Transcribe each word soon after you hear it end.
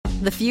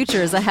The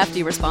future is a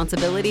hefty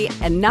responsibility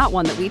and not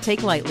one that we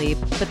take lightly,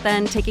 but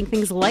then taking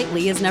things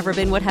lightly has never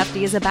been what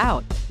Hefty is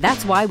about.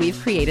 That's why we've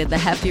created the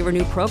Hefty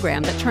Renew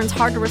program that turns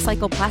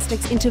hard-to-recycle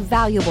plastics into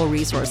valuable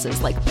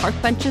resources like park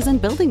benches and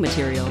building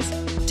materials.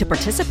 To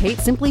participate,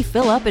 simply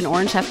fill up an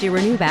orange Hefty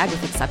Renew bag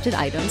with accepted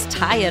items,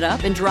 tie it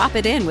up, and drop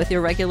it in with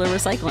your regular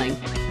recycling.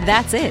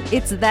 That's it.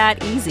 It's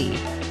that easy.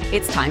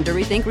 It's time to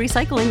rethink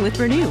recycling with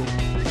Renew.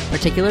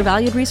 Particular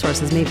valued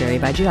resources may vary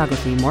by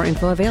geography. More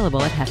info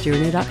available at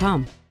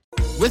heftyrenew.com.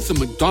 With the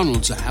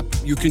McDonald's app,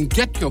 you can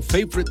get your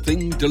favorite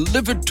thing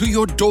delivered to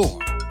your door.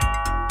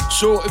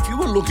 So if you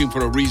were looking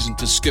for a reason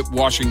to skip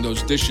washing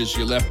those dishes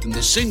you left in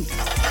the sink,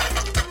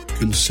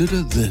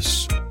 consider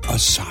this a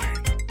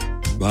sign.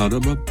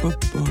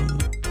 Ba-da-ba-ba-ba.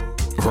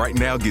 Right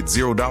now, get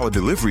 $0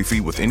 delivery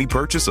fee with any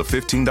purchase of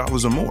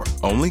 $15 or more,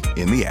 only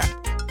in the app.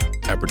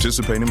 At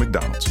participating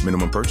McDonald's,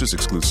 minimum purchase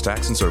excludes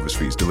tax and service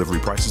fees. Delivery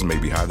prices may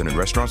be higher than in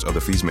restaurants. Other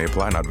fees may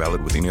apply, not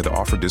valid with any other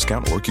offer,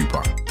 discount, or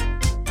coupon.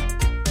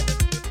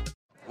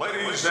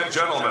 Ladies and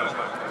gentlemen,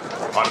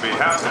 on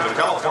behalf of the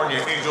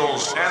California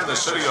Angels and the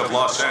city of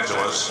Los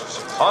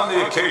Angeles, on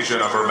the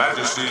occasion of Her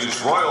Majesty's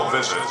royal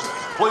visit,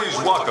 please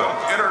welcome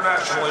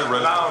internationally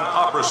renowned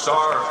opera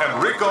star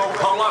Enrico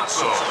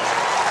Palazzo.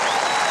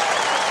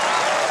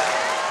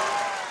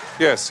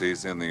 Yes,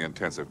 he's in the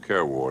intensive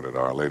care ward at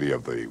Our Lady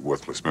of the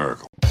Worthless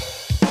Miracle. You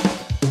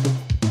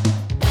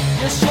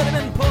should have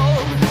been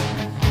pulled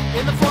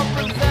in the front,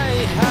 but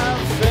they have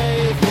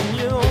faith in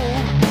you.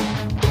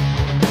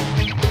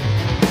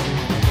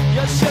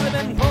 You should have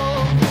been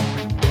pulled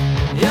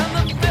in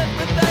the fit,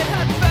 but they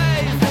had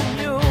faith in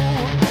you.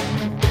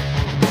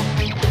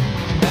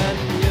 And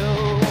you.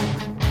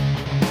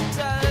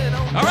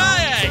 All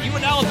right, you are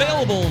now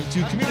available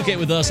to communicate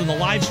with us on the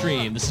live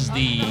stream. This is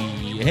the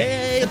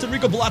Hey, it's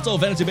Enrico Palazzo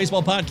Fantasy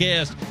Baseball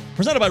Podcast,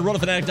 presented by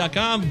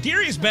RotoFanatic.com.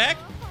 Deary's back.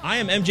 I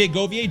am MJ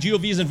Govier,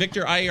 GOV is in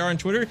Victor, IAR on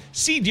Twitter.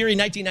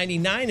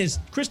 CDeary1999 is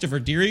Christopher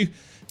Deary.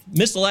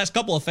 Missed the last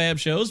couple of Fab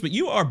shows, but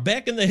you are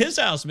back in his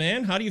house,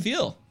 man. How do you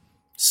feel?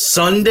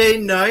 Sunday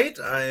night,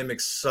 I am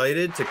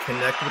excited to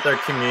connect with our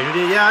community.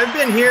 Yeah, I've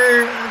been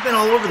here. I've been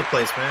all over the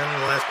place, man, in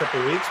the last couple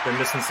of weeks. Been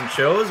missing some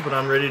shows, but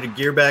I'm ready to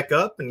gear back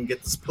up and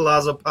get this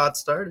Palazzo pod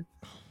started.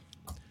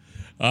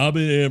 I've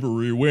been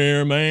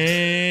everywhere,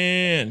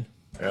 man.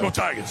 Go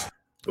Tigers.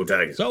 Go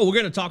Tigers. So we're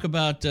going to talk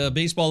about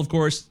baseball, of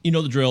course. You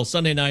know the drill.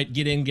 Sunday night,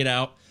 get in, get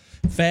out.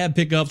 Fab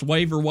pickups,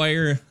 waiver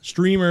wire,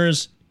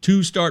 streamers,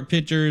 2-start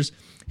pitchers,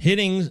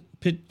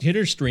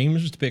 hitter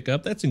streamers to pick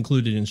up. That's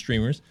included in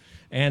streamers.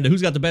 And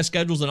who's got the best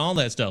schedules and all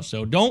that stuff.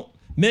 So don't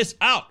miss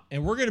out.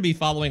 And we're going to be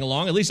following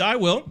along, at least I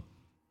will,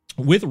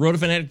 with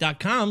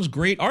RotoFanatic.com's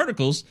great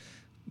articles.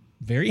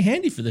 Very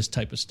handy for this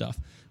type of stuff.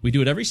 We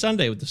do it every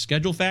Sunday with the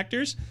schedule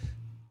factors.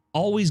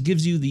 Always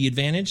gives you the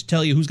advantage,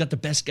 tell you who's got the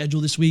best schedule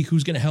this week,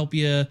 who's going to help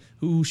you,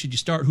 who should you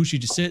start, who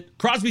should you sit.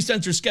 Crosby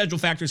Sensor Schedule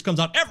Factors comes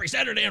out every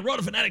Saturday on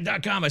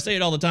RotoFanatic.com. I say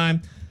it all the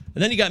time.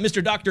 And then you got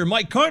Mr. Dr.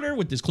 Mike Carter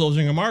with his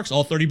closing remarks,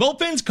 all 30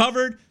 bullpens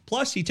covered.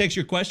 Plus, he takes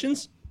your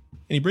questions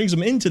and he brings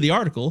them into the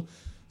article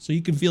so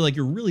you can feel like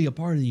you're really a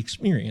part of the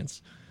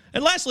experience.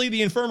 And lastly,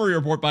 the Infirmary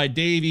Report by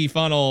Davey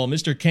Funnell,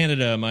 Mr.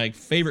 Canada, my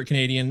favorite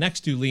Canadian,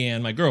 next to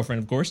Leanne, my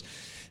girlfriend, of course.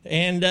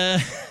 And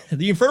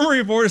the Infirmary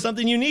Report is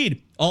something you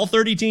need. All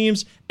 30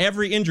 teams,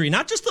 every injury.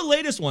 Not just the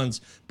latest ones,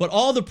 but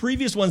all the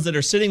previous ones that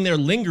are sitting there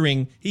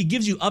lingering. He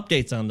gives you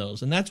updates on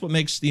those, and that's what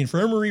makes the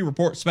Infirmary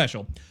Report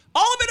special.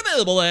 All of it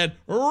available at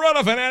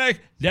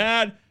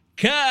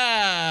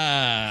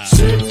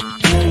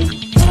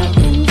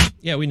RotoFanatic.com.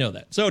 Yeah, we know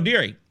that. So,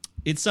 Deary,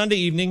 it's Sunday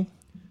evening.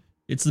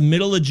 It's the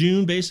middle of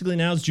June, basically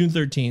now. It's June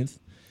 13th.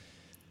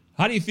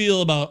 How do you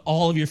feel about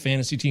all of your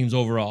fantasy teams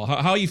overall?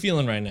 How are you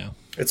feeling right now?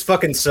 It's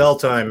fucking sell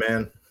time,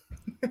 man.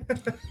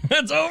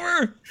 It's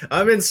over.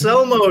 I'm in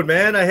sell mode,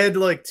 man. I had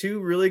like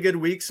 2 really good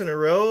weeks in a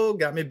row,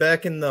 got me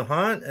back in the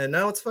hunt, and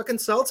now it's fucking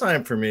sell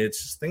time for me.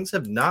 It's just things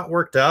have not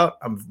worked out.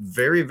 I'm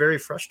very, very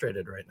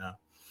frustrated right now.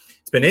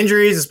 It's been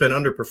injuries. It's been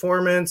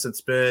underperformance.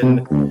 It's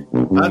been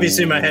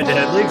obviously my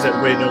head-to-head leagues.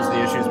 Everybody knows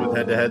the issues with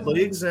head-to-head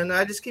leagues, and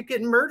I just keep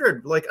getting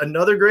murdered. Like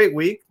another great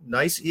week,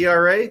 nice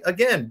ERA.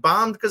 Again,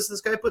 bombed because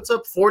this guy puts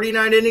up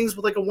 49 innings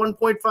with like a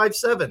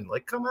 1.57.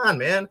 Like, come on,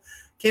 man.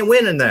 Can't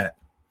win in that.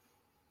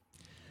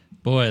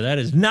 Boy, that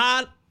is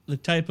not the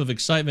type of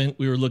excitement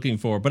we were looking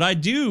for, but I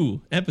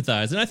do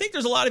empathize, and I think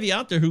there's a lot of you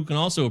out there who can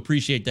also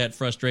appreciate that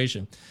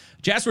frustration.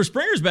 Jasper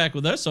Springer's back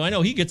with us, so I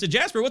know he gets it.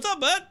 Jasper, what's up,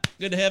 bud?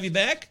 Good to have you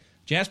back.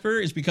 Jasper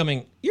is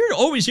becoming... You're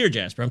always here,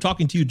 Jasper. I'm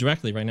talking to you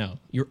directly right now.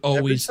 You're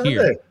always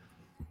here.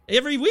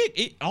 Every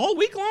week, all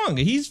week long.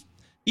 He's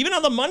even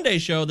on the Monday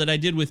show that I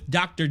did with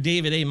Dr.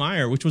 David A.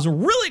 Meyer, which was a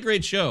really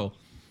great show.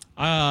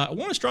 I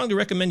want to strongly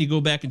recommend you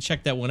go back and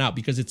check that one out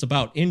because it's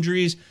about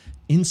injuries,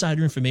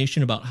 insider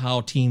information about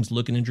how teams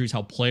look at injuries,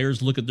 how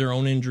players look at their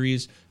own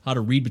injuries, how to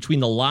read between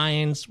the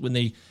lines when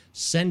they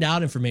send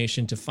out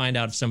information to find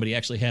out if somebody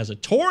actually has a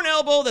torn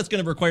elbow that's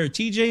going to require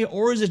TJ,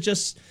 or is it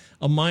just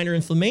a minor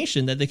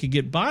inflammation that they could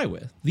get by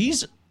with.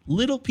 These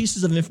little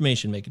pieces of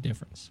information make a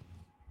difference.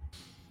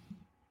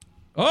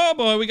 Oh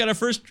boy, we got our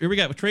first. Here we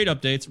got trade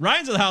updates.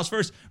 Ryan's in the house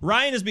first.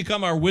 Ryan has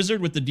become our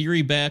wizard with the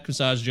Deary back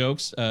massage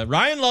jokes.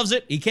 Ryan loves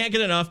it. He can't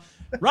get enough.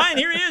 Ryan,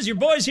 here he is. Your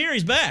boy's here.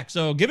 He's back.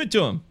 So give it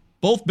to him.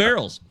 Both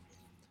barrels.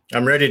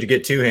 I'm ready to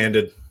get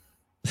two-handed.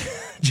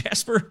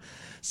 Jasper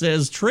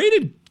says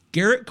traded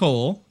Garrett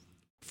Cole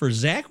for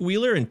Zach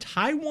Wheeler and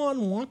Taijuan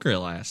Walker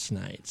last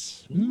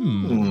night.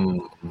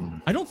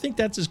 I don't think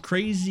that's as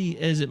crazy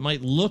as it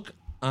might look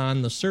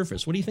on the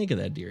surface. What do you think of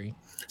that, Deary?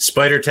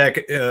 Spider Tech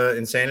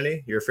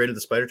insanity. You're afraid of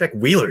the Spider Tech?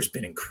 Wheeler's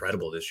been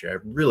incredible this year. I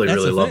really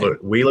love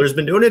what Wheeler's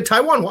been doing. And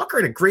Taijuan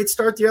Walker had a great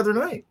start the other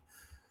night.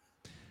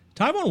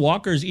 Taijuan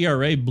Walker's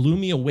ERA blew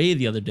me away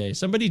the other day.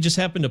 Somebody just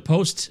happened to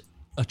post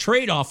a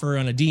trade offer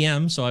on a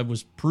DM, so I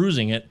was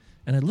perusing it,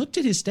 and I looked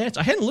at his stats.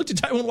 I hadn't looked at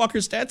Taijuan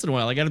Walker's stats in a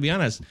while, I got to be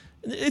honest.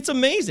 It's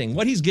amazing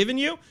what he's given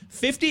you.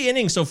 50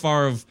 innings so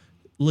far of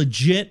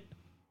legit,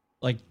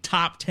 like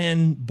top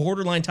 10,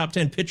 borderline top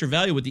 10 pitcher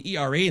value with the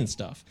ERA and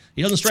stuff.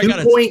 He doesn't strike out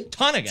a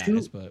ton of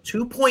guys, but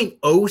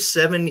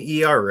 2.07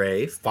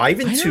 ERA,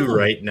 5-2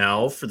 right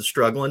now for the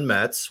struggling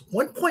Mets.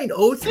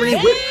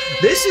 1.03 whip.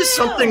 This is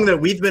something that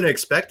we've been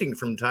expecting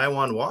from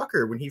Taijuan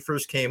Walker when he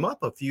first came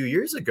up a few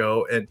years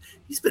ago, and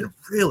he's been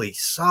really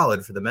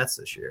solid for the Mets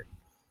this year.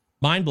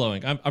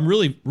 Mind-blowing. I'm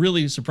really,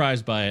 really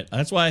surprised by it.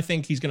 That's why I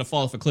think he's going to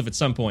fall off a cliff at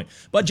some point.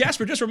 But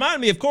Jasper just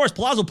reminded me, of course,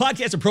 Palazzo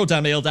Podcast at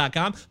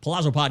ProtonMail.com,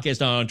 Palazzo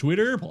Podcast on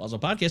Twitter, Palazzo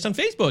Podcast on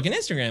Facebook and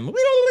Instagram.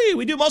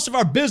 We do most of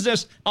our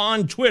business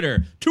on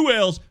Twitter. 2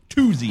 L's,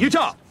 2 Z's.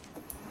 Utah.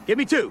 Give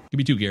me 2. Give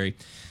me 2, Gary.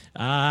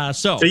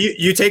 So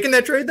you taking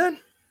that trade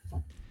then?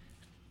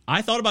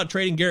 I thought about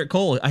trading Garrett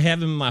Cole. I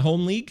have him in my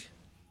home league,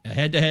 a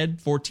head-to-head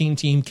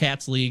 14-team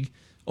Cats league,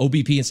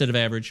 OBP instead of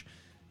average,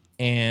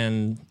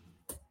 and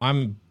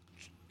I'm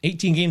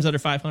 18 games under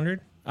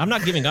 500. I'm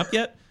not giving up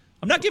yet.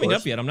 I'm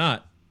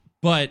not.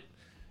 But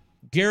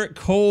Garrett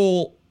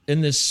Cole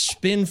in this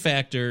spin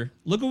factor,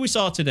 look what we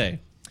saw today.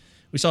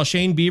 We saw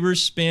Shane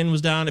Bieber's spin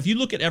was down. If you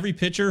look at every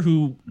pitcher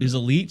who is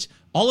elite,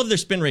 all of their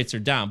spin rates are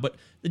down. But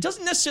it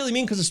doesn't necessarily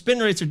mean because the spin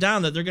rates are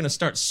down that they're going to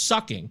start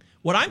sucking.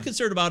 What I'm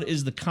concerned about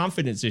is the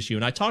confidence issue.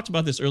 And I talked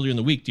about this earlier in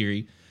the week,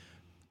 Deary,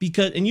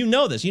 because, and you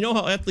know this, you know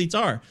how athletes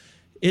are.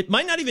 It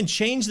might not even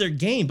change their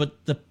game,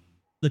 but the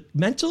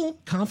mental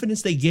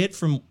confidence they get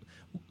from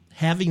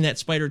having that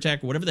spider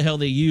attack or whatever the hell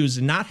they use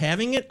and not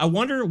having it, I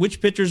wonder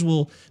which pitchers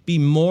will be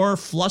more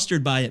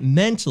flustered by it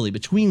mentally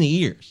between the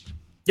ears.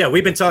 Yeah,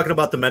 we've been talking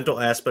about the mental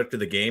aspect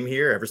of the game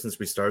here ever since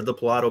we started the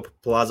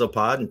Palazzo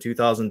Pod in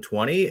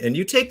 2020. And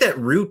you take that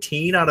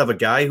routine out of a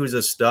guy who's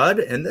a stud,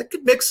 and that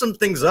could mix some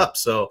things up.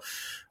 So,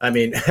 I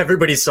mean,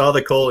 everybody saw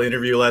the Cole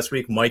interview last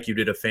week. Mike, you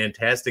did a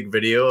fantastic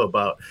video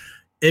about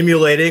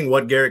emulating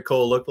what Garrett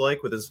Cole looked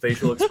like with his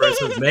facial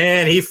expressions.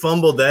 Man, he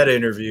fumbled that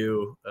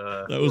interview.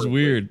 That was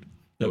weird.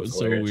 That was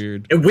so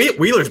weird. And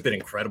Wheeler's been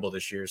incredible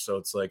this year. So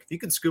it's like, if you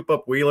can scoop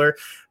up Wheeler,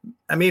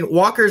 I mean,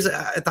 Walker's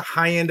at the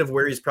high end of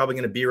where he's probably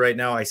going to be right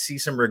now. I see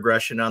some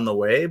regression on the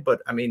way,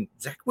 but I mean,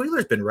 Zach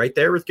Wheeler's been right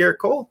there with Garrett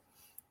Cole.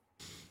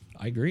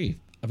 I agree.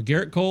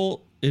 Garrett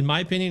Cole, in my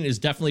opinion, is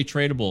definitely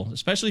tradable,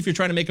 especially if you're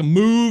trying to make a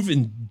move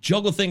and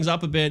juggle things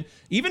up a bit.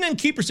 Even in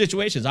keeper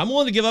situations, I'm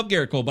willing to give up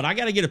Garrett Cole, but I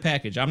got to get a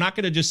package. I'm not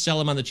going to just sell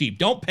him on the cheap.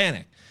 Don't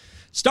panic.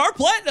 Star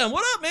Platinum,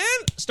 what up, man?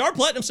 Star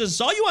Platinum says,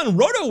 saw you on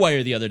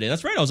RotoWire the other day.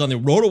 That's right. I was on the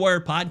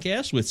RotoWire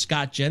podcast with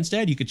Scott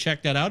Genstad. You could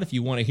check that out if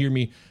you want to hear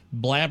me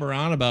blabber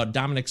on about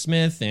Dominic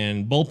Smith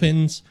and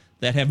bullpens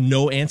that have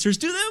no answers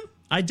to them.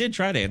 I did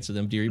try to answer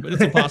them, Deary, but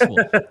it's impossible.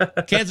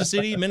 Kansas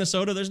City,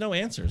 Minnesota, there's no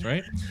answers,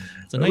 right?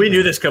 We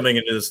knew this coming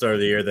into the start of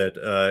the year that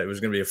it was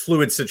going to be a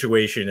fluid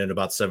situation in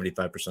about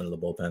 75% of the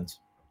bullpens.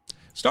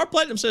 Star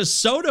Platinum says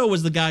Soto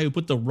was the guy who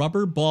put the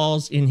rubber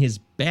balls in his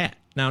bat.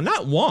 Now,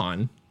 not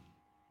Juan,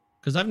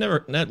 because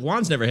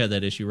Juan's never had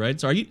that issue, right?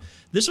 So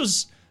this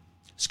was,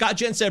 Scott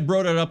Genstad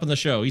brought it up on the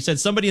show. He said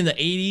somebody in the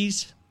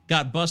 80s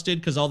got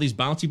busted because all these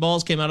bouncy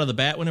balls came out of the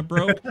bat when it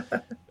broke.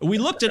 We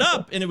looked it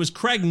up, and it was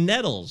Craig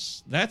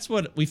Nettles. That's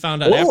what we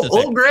found out after the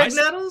fact. Old Greg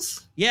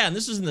Nettles? Yeah, and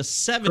this is in the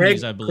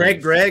 70s, I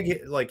believe.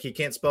 Greg, like he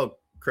can't spell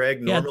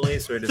Craig normally,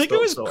 so it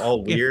just felt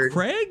all weird.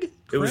 Craig?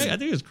 I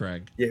think it was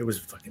Craig. Yeah, it was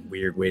a fucking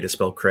weird way to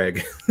spell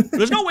Craig.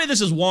 There's no way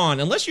this is Juan,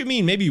 unless you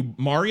mean maybe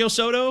Mario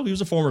Soto. He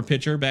was a former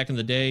pitcher back in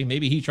the day.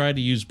 Maybe he tried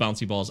to use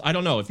bouncy balls. I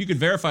don't know. If you could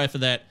verify for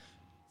that,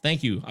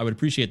 thank you. I would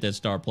appreciate that,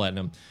 Star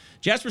Platinum.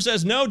 Jasper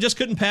says, no, just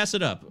couldn't pass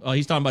it up. Oh,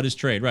 he's talking about his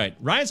trade, right.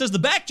 Ryan says, the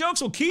back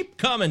jokes will keep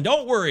coming.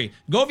 Don't worry.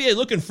 Govier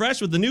looking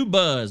fresh with the new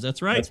buzz.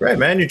 That's right. That's right,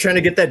 man. You're trying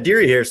to get that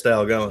Deary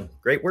hairstyle going.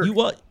 Great work.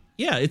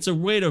 Yeah, it's a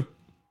way to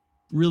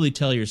really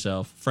tell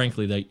yourself,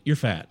 frankly, that you're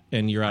fat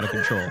and you're out of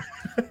control.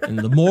 And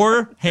the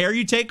more hair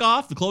you take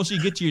off, the closer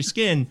you get to your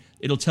skin,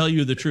 it'll tell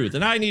you the truth.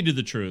 And I needed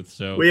the truth.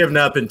 So we have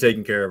not been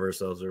taking care of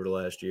ourselves over the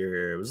last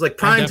year. It was like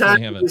prime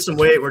time to lose some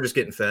weight. We're just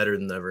getting fatter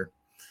than ever.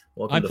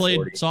 I played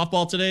 40.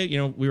 softball today. You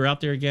know, we were out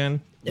there again.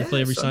 We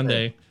play every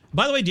Sunday.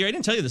 By the way, dear, I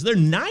didn't tell you this. They're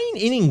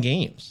 9-inning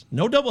games.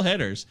 No double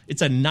headers.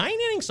 It's a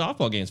 9-inning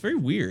softball game. It's very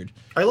weird.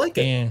 I like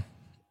it. And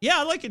yeah,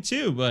 I like it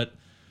too, but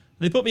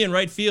they put me in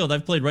right field.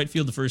 I've played right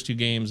field the first 2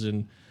 games,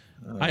 and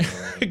I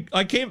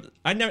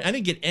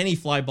didn't get any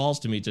fly balls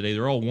to me today.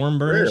 They're all worm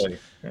burners. Really?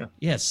 Yeah.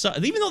 Yeah, so,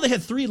 even though they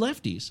had 3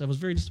 lefties, I was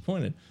very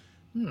disappointed.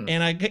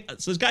 And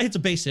so this guy hits a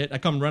base hit. I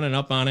come running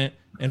up on it,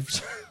 and for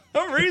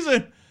some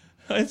reason,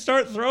 I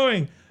start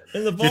throwing.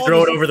 And the ball you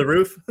throw it over the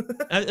roof?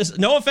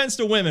 No offense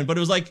to women, but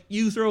it was like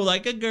you throw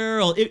like a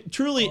girl. It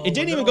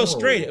didn't even go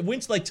straight. It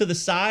went like to the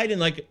side,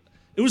 and like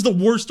it was the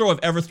worst throw I've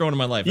ever thrown in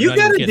my life. You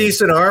got a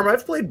decent arm.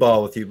 I've played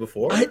ball with you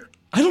before. I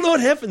don't know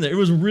what happened there. It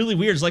was really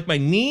weird. It's like my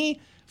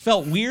knee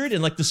felt weird,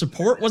 and like the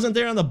support wasn't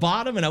there on the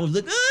bottom, and I was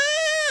like,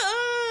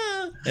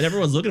 and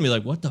everyone's looking at me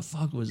like, what the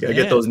fuck was that?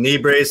 Get those knee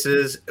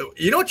braces.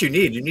 You know what you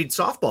need? You need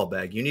softball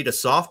bag. You need a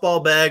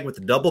softball bag with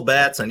the double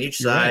bats on each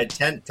side,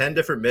 10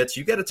 different mitts.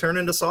 You got to turn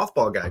into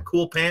softball guy.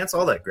 Cool pants,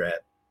 all that crap.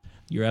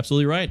 You're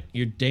absolutely right.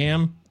 You're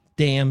damn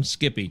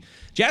Skippy.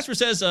 Jasper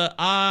says,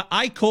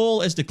 I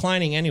Cole as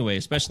declining anyway,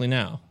 especially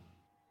now.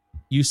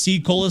 You see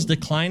Cole as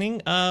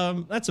declining?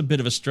 That's a bit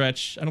of a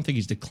stretch. I don't think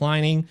he's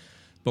declining,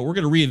 but we're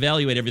going to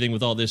reevaluate everything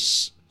with all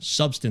this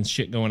substance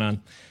shit going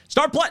on.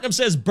 Star Platinum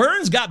says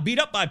Burns got beat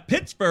up by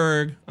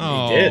Pittsburgh.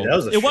 Oh, he did. That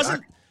was a shock.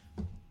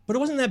 But it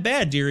wasn't that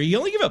bad, dearie. He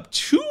only gave up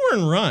 2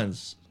 earned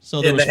runs.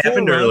 So there was that 4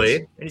 happened runs. early,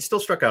 and he still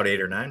struck out 8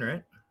 or 9,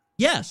 right?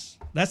 Yes,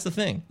 that's the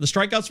thing. The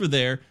strikeouts were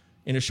there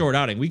in a short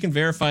outing. We can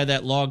verify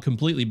that log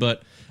completely,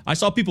 but I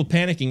saw people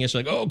panicking. It's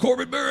like, oh,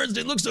 Corbin Burns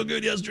didn't look so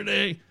good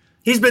yesterday.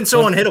 He's been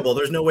so unhittable.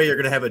 There's no way you're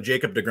going to have a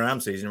Jacob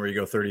deGrom season where you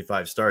go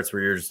 35 starts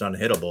where you're just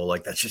unhittable.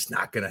 Like, that's just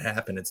not going to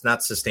happen. It's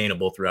not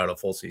sustainable throughout a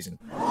full season.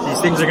 These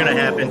things are going to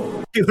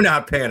happen. Do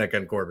not panic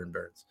on Corbin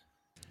Burns.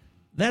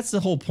 That's the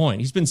whole point.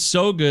 He's been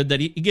so good that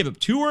he gave up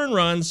 2 earned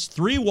runs,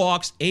 3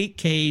 walks, 8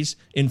 Ks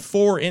in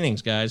 4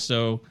 innings, guys.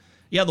 So,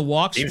 yeah, the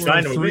walks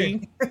were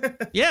 3.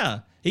 Yeah,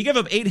 he gave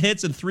up 8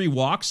 hits and 3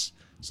 walks.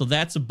 So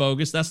that's a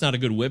bogus. That's not a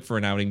good whip for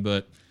an outing,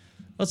 but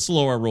let's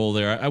slow our roll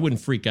there. I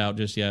wouldn't freak out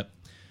just yet.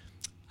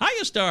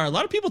 Hiya, Star. A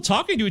lot of people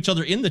talking to each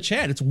other in the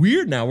chat. It's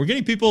weird now. We're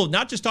getting people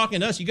not just talking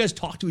to us. You guys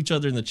talk to each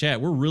other in the chat.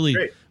 We're really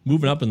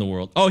moving up in the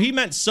world. Oh, he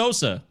meant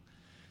Sosa.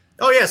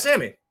 Oh, yeah,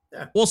 Sammy.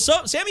 Yeah. Well,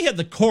 Sammy had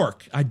the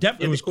cork.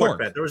 It was cork.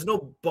 Bat. There was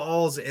no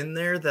balls in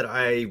there that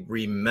I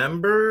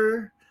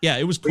remember. Yeah,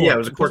 it was cork. Yeah, it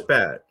was a cork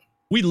bat.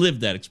 We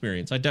lived that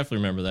experience. I definitely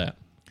remember that.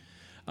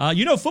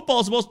 Football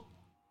is the most...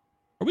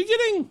 Are we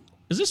getting...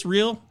 Is this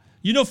real?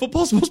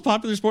 Football is the most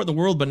popular sport in the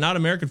world, but not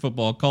American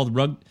football, called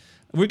rugby.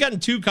 We've gotten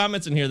 2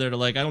 comments in here that are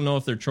like, I don't know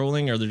if they're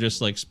trolling or they're just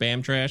like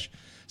spam trash.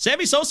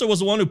 Sammy Sosa was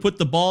the one who put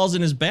the balls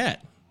in his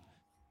bat.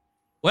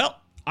 Well,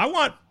 I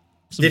want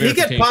some Did he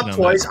get popped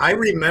twice? That. I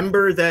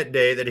remember that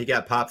day that he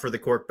got popped for the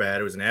cork bat.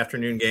 It was an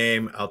afternoon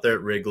game out there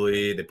at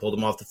Wrigley. They pulled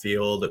him off the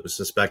field. It was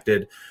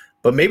suspected.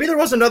 But maybe there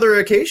was another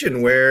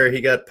occasion where he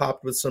got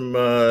popped with some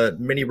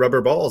mini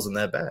rubber balls in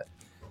that bat.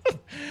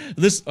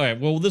 This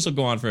will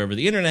go on forever.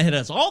 The internet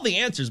has all the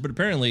answers, but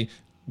apparently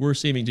we're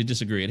seeming to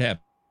disagree. It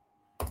happened.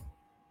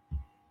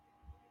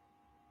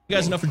 You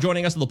guys enough for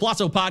joining us on the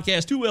Palazzo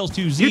Podcast. 2 L's,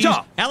 2 Z's.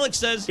 Utah. Alex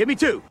says, Give me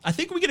 2. I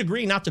think we can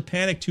agree not to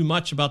panic too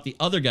much about the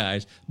other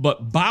guys,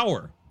 but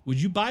Bauer,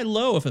 would you buy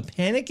low if a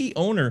panicky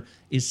owner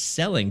is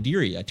selling?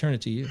 Deary, I turn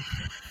it to you.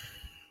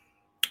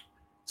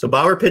 So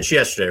Bauer pitched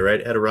yesterday,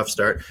 right? Had a rough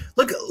start.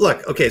 Look.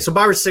 Okay, so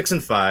Bauer's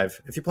 6-5.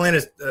 If you're playing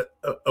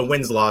a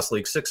wins-loss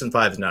league,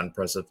 6-5 is not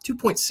impressive.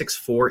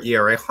 2.64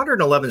 ERA,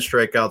 111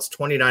 strikeouts,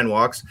 29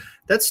 walks.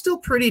 That's still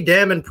pretty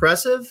damn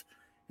impressive.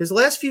 His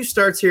last few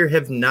starts here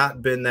have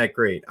not been that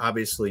great.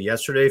 Obviously,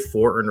 yesterday,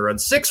 4 earned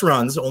runs, 6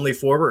 runs, only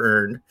 4 were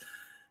earned.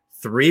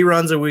 3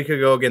 runs a week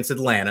ago against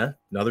Atlanta,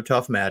 another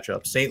tough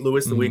matchup. St.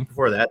 Louis the week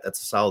before that,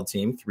 that's a solid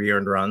team, 3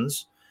 earned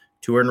runs.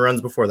 2 earned runs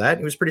before that.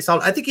 He was pretty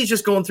solid. I think he's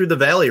just going through the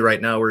valley right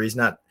now where he's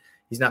not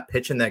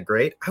pitching that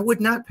great. I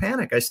would not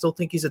panic. I still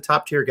think he's a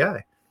top-tier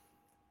guy.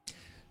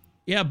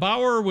 Yeah,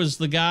 Bauer was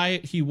the guy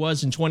he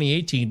was in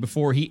 2018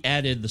 before he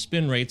added the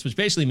spin rates, which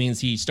basically means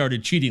he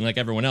started cheating like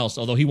everyone else,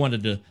 although he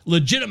wanted to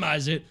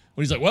legitimize it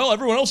when he's like, well,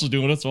 everyone else is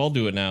doing it, so I'll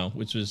do it now,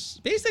 which was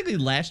basically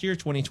last year,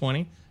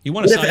 2020. He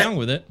won a Cy Young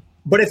with it.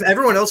 But if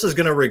everyone else is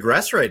going to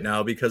regress right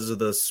now because of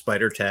the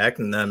spider tack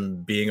and them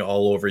being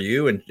all over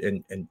you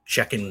and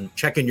checking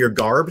your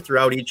garb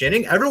throughout each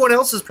inning, everyone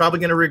else is probably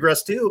going to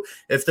regress too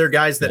if they're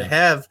guys that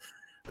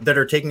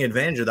are taking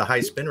advantage of the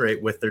high spin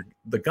rate with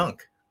the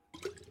gunk.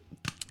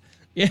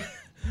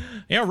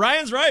 Yeah,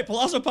 Ryan's right.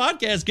 Palazzo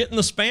Podcast getting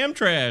the spam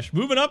trash,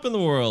 moving up in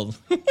the world.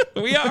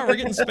 We're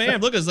getting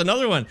spammed. Look, there's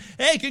another one.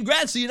 Hey,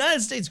 congrats to the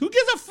United States. Who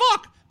gives a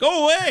fuck?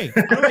 Go away.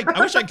 I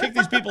wish I'd kick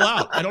these people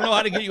out. I don't know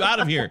how to get you out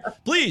of here.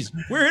 Please,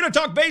 we're here to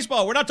talk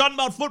baseball. We're not talking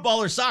about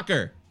football or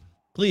soccer.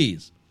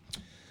 Please.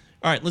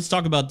 All right, let's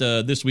talk about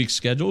this week's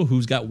schedule.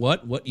 Who's got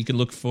what you can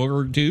look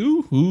forward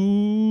to,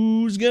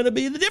 who's going to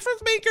be the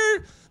difference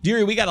maker.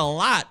 Deary, we got a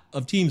lot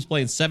of teams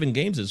playing 7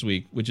 games this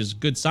week, which is a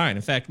good sign.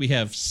 In fact, we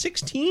have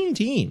 16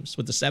 teams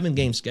with the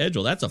 7-game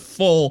schedule. That's a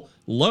full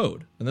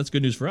load, and that's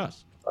good news for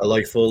us. I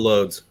like full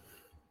loads.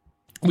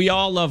 We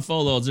all love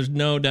full loads. There's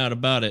no doubt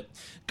about it.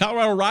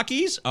 Colorado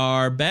Rockies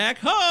are back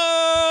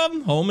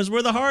home. Home is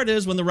where the heart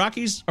is when the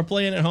Rockies are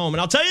playing at home.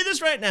 And I'll tell you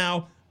this right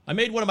now, I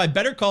made one of my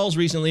better calls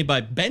recently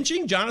by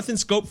benching Jonathan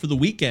Scope for the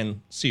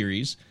weekend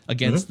series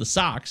against the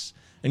Sox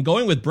and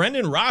going with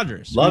Brendan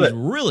Rodgers, who's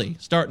really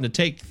starting to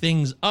take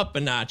things up a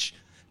notch.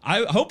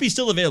 I hope he's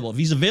still available. If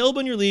he's available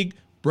in your league,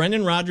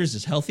 Brendan Rodgers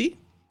is healthy.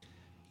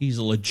 He's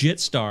a legit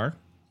star.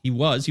 He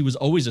was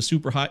always a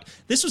super high.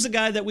 This was a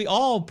guy that we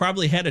all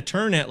probably had a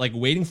turn at, like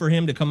waiting for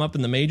him to come up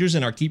in the majors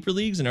in our keeper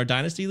leagues and our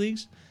dynasty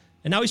leagues.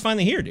 And now he's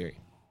finally here, Deary.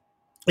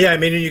 Yeah, I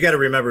mean, you got to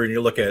remember when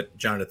you look at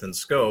Jonathan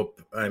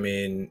Scope, I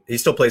mean, he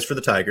still plays for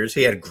the Tigers.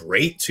 He had a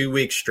great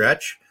 2-week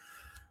stretch,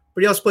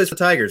 but he also plays for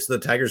the Tigers. The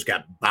Tigers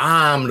got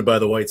bombed by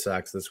the White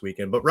Sox this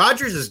weekend. But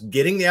Rodgers is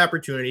getting the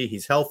opportunity.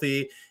 He's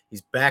healthy.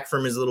 He's back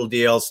from his little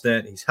DL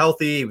stint. He's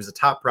healthy. He was a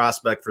top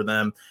prospect for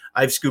them.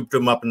 I've scooped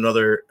him up in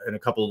a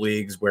couple of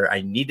leagues where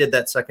I needed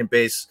that second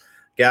base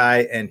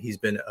guy, and he's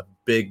been a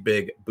big,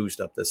 big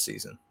boost up this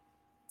season,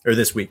 or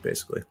this week,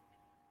 basically.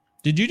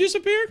 Did you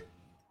disappear?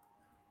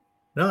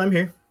 No, I'm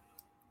here.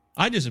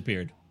 I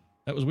disappeared.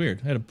 That was weird.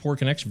 I had a poor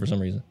connection for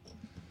some reason.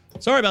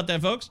 Sorry about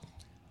that, folks.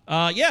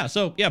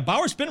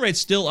 Bauer's spin rate's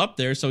still up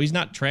there, so he's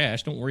not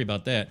trash. Don't worry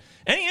about that.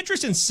 Any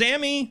interest in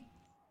Sammy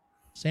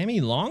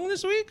Long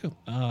this week?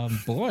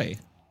 Boy.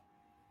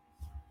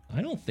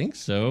 I don't think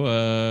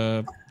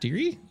so.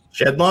 Deary?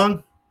 Shed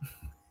Long?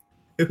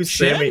 Who's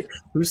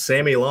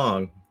Sammy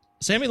Long?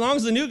 Sammy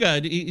Long's the new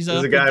guy. He's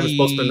the guy I'm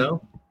supposed to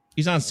know?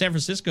 He's on San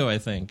Francisco, I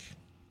think.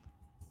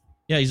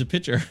 Yeah, he's a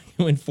pitcher.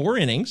 He went 4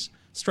 innings,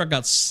 struck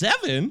out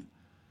 7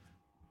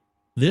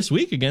 this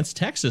week against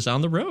Texas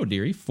on the road,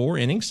 Deary. 4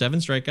 innings, 7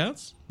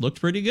 strikeouts.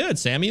 Looked pretty good.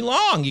 Sammy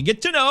Long, you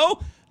get to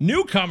know,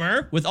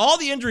 newcomer. With all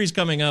the injuries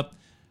coming up,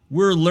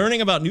 we're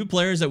learning about new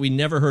players that we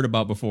never heard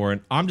about before,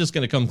 and I'm just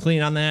going to come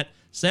clean on that.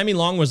 Sammy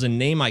Long was a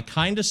name I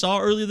kind of saw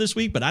earlier this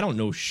week, but I don't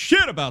know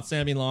shit about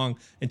Sammy Long,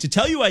 and to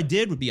tell you I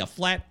did would be a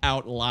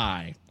flat-out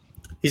lie.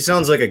 He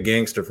sounds like a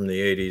gangster from the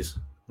 80s.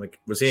 Like,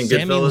 was he in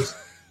Goodfellas?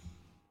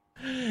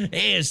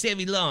 Hey,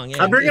 Sammy Long.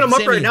 Yeah, I'm bringing him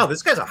up right now.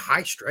 This guy's a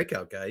high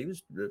strikeout guy. He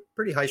was a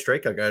pretty high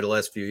strikeout guy the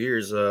last few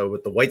years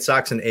with the White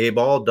Sox and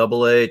A-ball,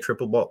 AA,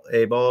 triple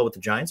A-ball with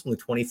the Giants, only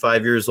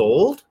 25 years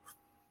old.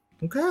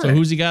 Okay. So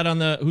who's he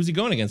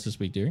going against this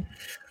week, dear?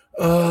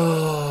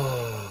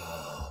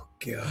 Oh,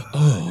 God.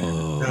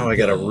 Oh, now I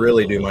got to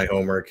really do my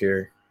homework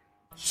here.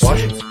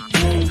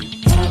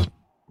 Washington.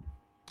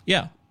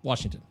 Yeah,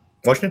 Washington.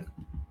 Washington?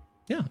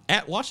 Yeah,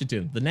 at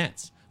Washington, the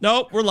Nats.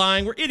 No, we're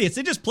lying. We're idiots.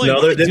 They just played. No,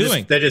 what are they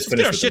doing? They just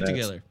Let's finished get our shit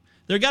together.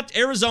 They got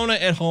Arizona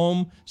at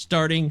home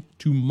starting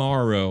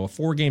tomorrow. A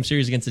 4-game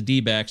series against the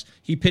D-backs.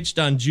 He pitched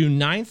on June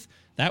 9th.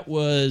 That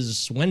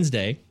was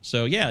Wednesday.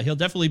 So, yeah, he'll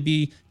definitely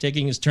be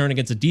taking his turn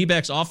against a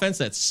D-backs offense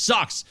that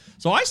sucks.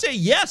 So I say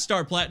yes,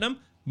 Star Platinum.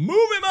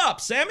 Move him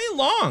up. Sammy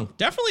Long.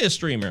 Definitely a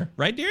streamer.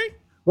 Right, Deary?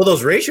 Well,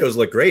 those ratios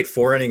look great.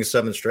 4 innings,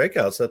 7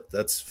 strikeouts.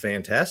 That's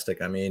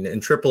fantastic. I mean,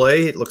 in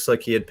AAA, it looks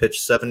like he had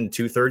pitched 7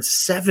 2/3,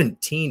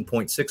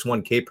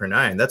 17.61 K per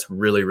 9. That's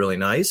really, really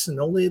nice. And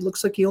it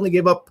looks like he only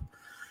gave up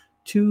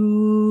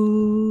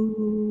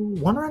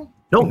 1 run?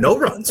 No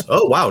runs.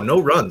 Oh, wow,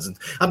 no runs.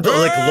 I'm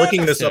like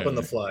looking this up on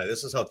the fly.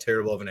 This is how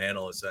terrible of an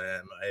analyst I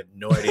am. I have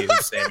no idea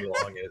who Sammy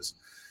Long is.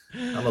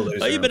 I'm a loser.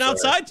 Oh, you've been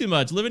outside too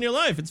much, living your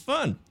life. It's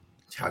fun.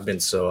 I've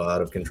been so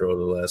out of control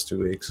the last 2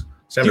 weeks.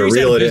 So I'm Deary's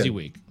reel had a it busy in.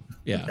 week.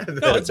 Yeah.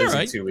 No, it's all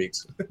right. 2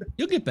 weeks.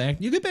 You'll get back.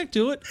 You get back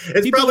to it.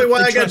 It's probably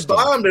why I got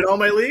bombed in all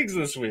my leagues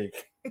this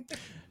week.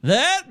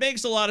 That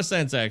makes a lot of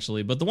sense,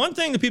 actually. But the one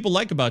thing that people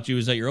like about you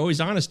is that you're always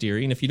honest,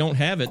 Deary, and if you don't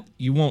have it,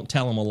 you won't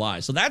tell them a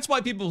lie. So that's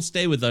why people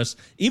stay with us,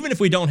 even if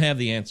we don't have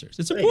the answers.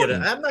 It's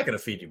important. I'm not going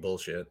to feed you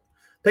bullshit.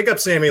 Pick up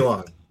Sammy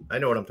Long. I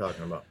know what I'm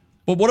talking about.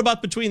 But what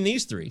about between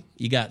these three?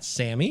 You got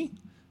Sammy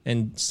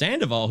and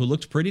Sandoval, who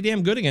looked pretty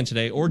damn good again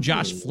today, or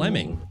Josh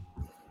Fleming.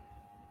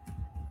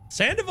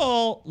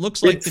 Sandoval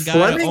looks like the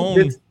guy to own.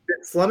 Did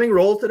Fleming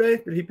roll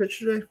today? Did he pitch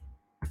today?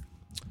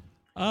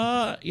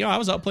 I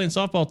was out playing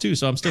softball too,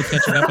 so I'm still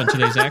catching up on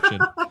today's action.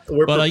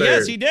 But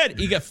yes, he did.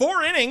 He got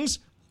 4 innings,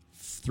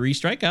 3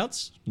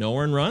 strikeouts, no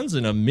earned runs,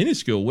 and a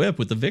minuscule whip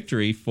with the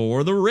victory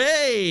for the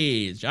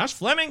Rays. Josh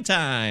Fleming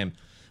time.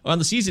 On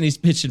the season, he's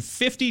pitched in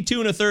 52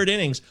 1/3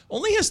 innings.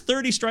 Only has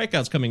 30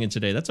 strikeouts coming in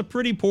today. That's a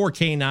pretty poor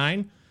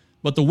K9,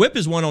 but the whip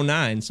is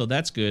 109, so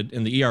that's good,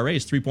 and the ERA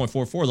is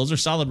 3.44. Those are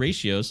solid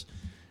ratios.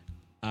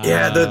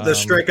 Yeah, the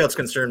strikeouts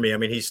concern me. I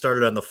mean, he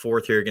started on the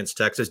 4th here against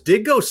Texas.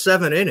 Did go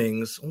 7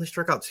 innings, only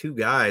struck out 2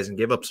 guys and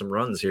gave up some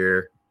runs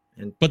here.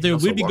 But they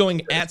would be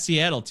going at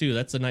Seattle, too.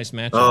 That's a nice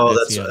matchup. Oh,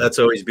 that's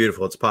always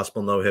beautiful. It's a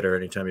possible no-hitter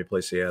anytime you play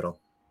Seattle.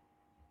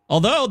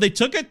 Although they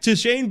took it to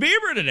Shane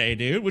Bieber today,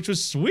 dude, which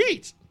was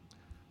sweet.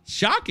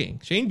 Shocking.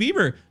 Shane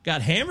Bieber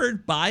got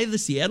hammered by the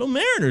Seattle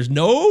Mariners.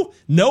 No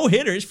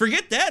hitters.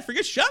 Forget that.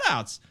 Forget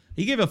shutouts.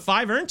 He gave a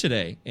 5 earned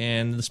today,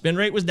 and the spin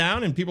rate was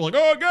down, and people were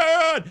like, oh,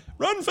 God,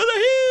 run for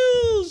the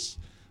hills.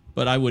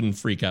 But I wouldn't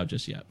freak out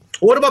just yet.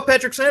 What about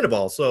Patrick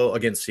Sandoval? So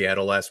against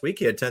Seattle last week,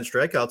 he had 10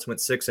 strikeouts,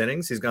 went 6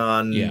 innings. He's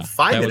gone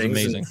 5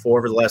 innings in 4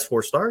 of the last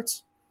 4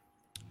 starts.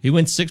 He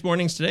went 6 more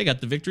innings today,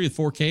 got the victory with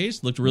 4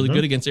 Ks, looked really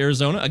good against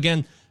Arizona.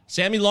 Again,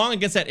 Sammy Long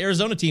against that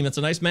Arizona team. That's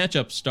a nice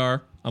matchup,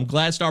 Star. I'm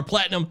glad Star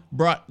Platinum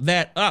brought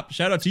that up.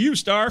 Shout out to you,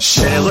 Star.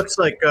 And it looks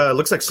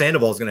like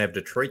Sandoval's going to have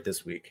Detroit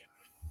this week.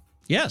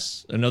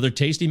 Yes, another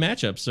tasty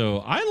matchup. So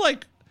I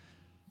like,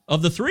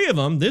 of the three of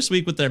them this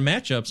week with their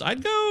matchups,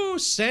 I'd go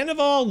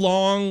Sandoval,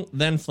 Long,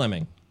 then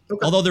Fleming.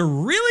 Okay. Although they're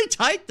really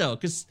tight, though,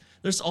 because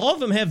all of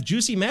them have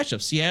juicy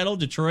matchups. Seattle,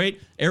 Detroit,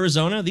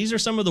 Arizona. These are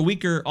some of the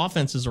weaker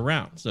offenses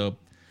around. So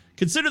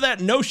consider that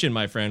notion,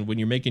 my friend, when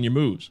you're making your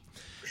moves.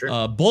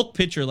 Sure. Bulk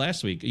pitcher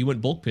last week. You went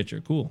bulk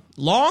pitcher. Cool.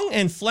 Long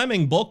and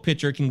Fleming bulk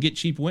pitcher can get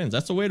cheap wins.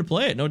 That's the way to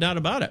play it. No doubt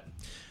about it.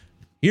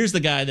 Here's the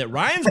guy that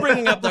Ryan's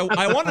bringing up that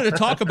I wanted to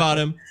talk about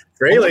him.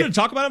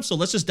 So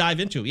let's just dive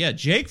into it. Yeah,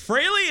 Jake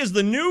Fraley is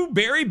the new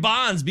Barry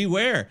Bonds.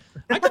 Beware.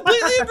 I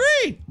completely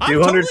agree. I'm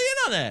totally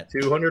in on that.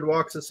 200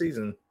 walks a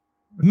season.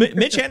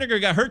 Mitch Haniger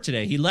got hurt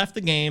today. He left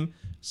the game.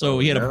 So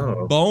he had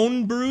a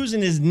bone bruise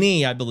in his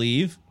knee, I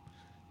believe.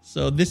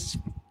 So this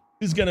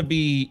is going to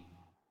be,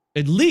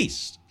 at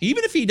least,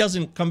 even if he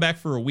doesn't come back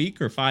for a week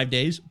or 5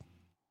 days,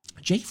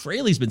 Jake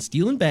Fraley's been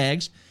stealing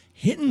bags,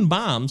 hitting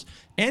bombs,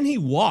 and he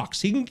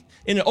walks. He can,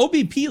 in an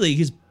OBP league,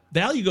 his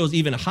value goes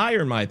even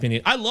higher, in my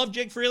opinion. I love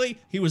Jake Fraley.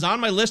 He was on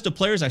my list of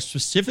players I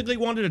specifically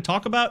wanted to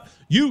talk about.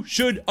 You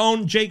should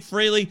own Jake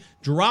Fraley.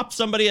 Drop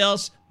somebody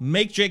else.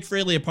 Make Jake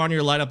Fraley a part of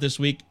your lineup this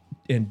week,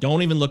 and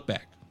don't even look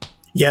back.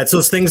 Yeah, it's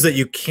those things that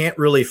you can't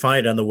really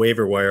find on the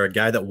waiver wire. A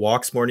guy that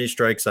walks more than he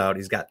strikes out.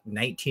 He's got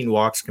 19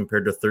 walks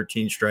compared to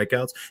 13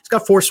 strikeouts. He's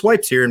got 4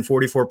 swipes here and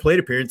 44 plate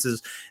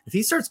appearances. If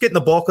he starts getting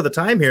the bulk of the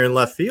time here in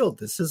left field,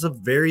 this is a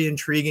very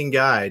intriguing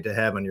guy to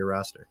have on your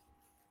roster.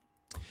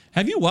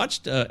 Have you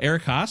watched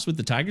Eric Haas with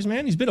the Tigers,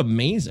 man? He's been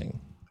amazing.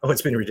 Oh,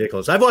 it's been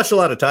ridiculous. I've watched a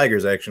lot of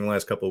Tigers, actually, in the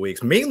last couple of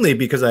weeks, mainly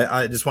because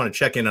I just want to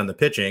check in on the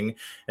pitching.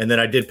 And then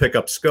I did pick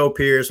up Scope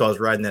here, so I was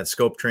riding that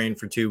Scope train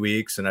for 2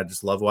 weeks, and I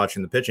just love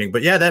watching the pitching.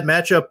 But, yeah, that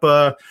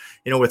matchup,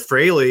 with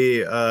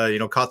Fraley,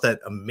 caught that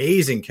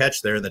amazing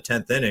catch there in the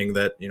 10th inning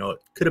that, it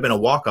could have been a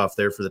walk-off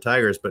there for the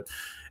Tigers. But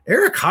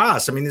Eric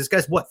Haas, I mean, this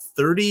guy's,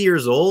 30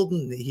 years old?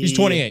 He's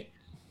 28.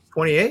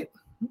 28? Okay.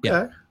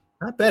 Yeah.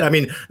 Not bad. I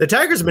mean, the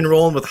Tigers have been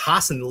rolling with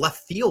Haas in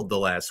left field the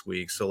last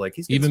week, so,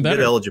 he's getting even better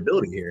good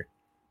eligibility here.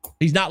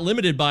 He's not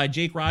limited by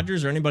Jake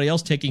Rogers or anybody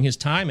else taking his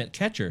time at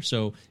catcher,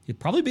 so he'll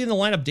probably be in the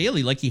lineup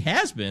daily like he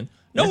has been.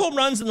 No home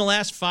runs in the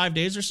last 5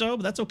 days or so,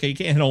 but that's okay. You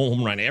can't hit a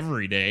home run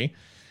every day.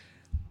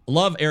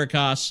 Love Eric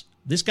Haas.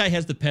 This guy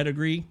has the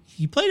pedigree.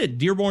 He played at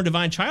Dearborn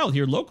Divine Child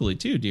here locally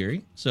too,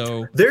 Deary.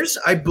 So there's,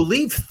 I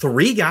believe,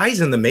 3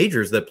 guys in the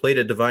majors that played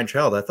at Divine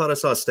Child. I thought I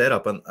saw a stat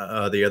up on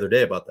the other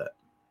day about that.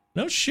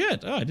 No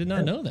shit. Oh, I did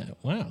not know that.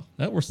 Wow.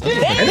 And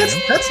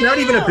that's not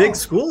even a big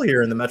school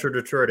here in the Metro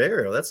Detroit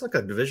area. That's like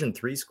a Division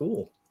III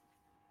school.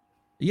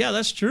 Yeah,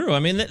 that's true.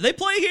 I mean, they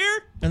play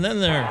here, and then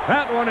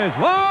that one is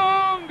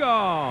long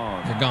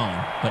gone. They're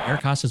gone. But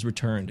Eric Haas has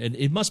returned. And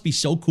it must be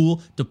so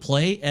cool to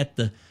play at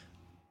the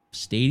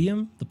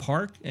stadium, the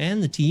park,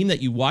 and the team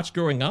that you watched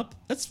growing up.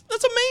 That's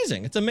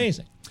amazing. It's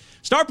amazing.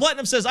 Star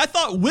Platinum says, I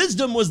thought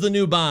Wisdom was the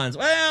new Bonds.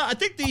 Well, I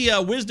think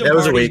the Wisdom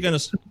party is going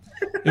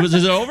to... Is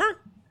it over?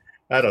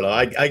 I don't know.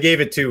 I gave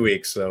it 2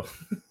 weeks, so.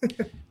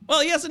 Well,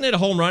 he hasn't hit a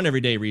home run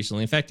every day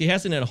recently. In fact, he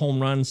hasn't hit a home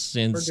run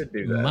since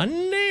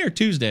Monday or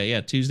Tuesday.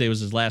 Yeah, Tuesday was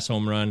his last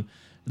home run.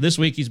 This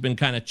week he's been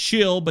kind of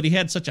chill, but he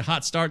had such a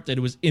hot start that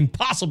it was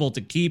impossible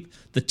to keep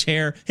the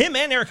tear. Him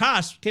and Eric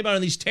Haas came out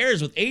on these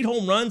tears with 8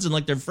 home runs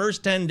in their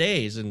first 10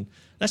 days, and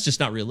that's just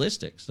not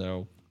realistic.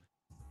 So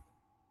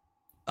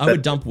I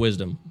would dump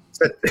Wisdom.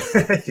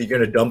 You're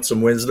going to dump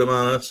some Wisdom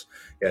on us?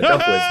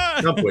 Yeah,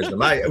 dump wisdom.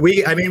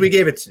 We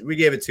gave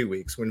it 2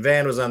 weeks. When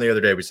Van was on the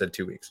other day, we said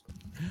 2 weeks.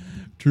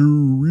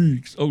 2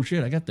 weeks. Oh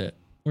shit, I got that.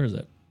 Where is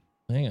that?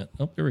 Hang on.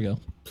 Oh, here we go.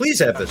 Please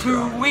have this.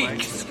 2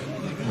 weeks.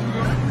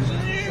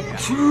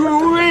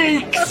 2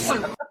 weeks.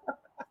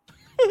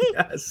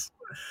 Yes.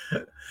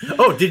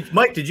 Oh,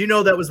 did you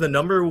know that was the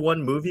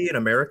 #1 movie in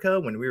America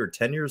when we were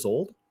 10 years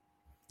old?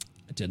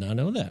 I did not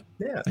know that.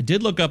 Yeah. I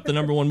did look up the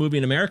 #1 movie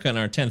in America on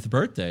our 10th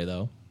birthday,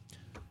 though.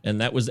 And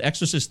that was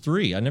Exorcist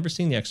 3. I've never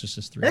seen The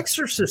Exorcist 3.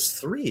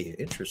 Exorcist 3.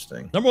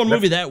 Interesting. #1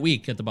 movie that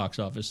week at the box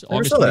office.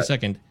 August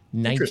 22nd,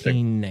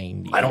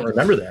 1990. I don't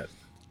remember that.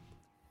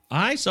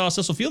 I saw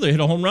Cecil Fielder hit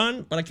a home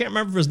run, but I can't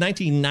remember if it was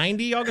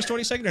 1990, August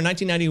 22nd, or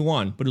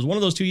 1991. But it was one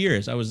of those 2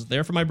 years. I was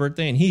there for my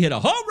birthday, and he hit a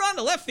home run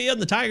to left field,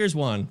 and the Tigers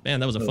won. Man,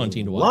 that was a fun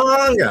team to watch.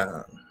 Long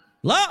gone.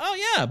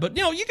 Oh, yeah. But,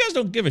 you guys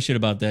don't give a shit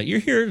about that. You're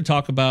here to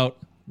talk about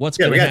what's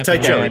going to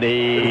happen. And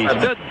he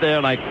stood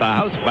there like the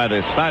house by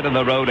the side of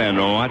the road and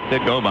watched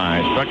it go by.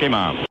 Struck him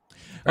out.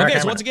 Okay,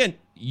 so once again,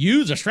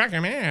 using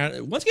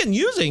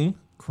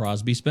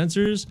Crosby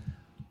Spencer's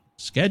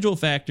schedule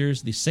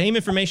factors, the same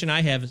information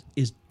I have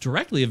is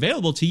directly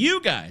available to you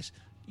guys.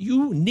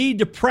 You need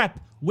to prep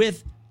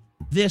with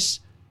this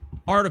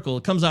article.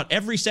 It comes out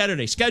every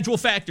Saturday. Schedule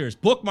factors,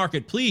 bookmark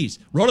it, please.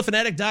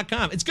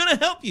 Rotofanatic.com. It's going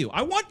to help you.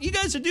 I want you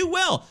guys to do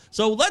well.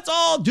 So let's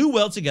all do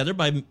well together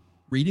by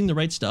reading the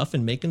right stuff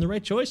and making the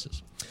right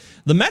choices.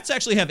 The Mets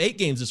actually have 8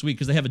 games this week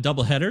because they have a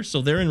doubleheader,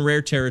 so they're in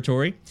rare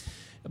territory.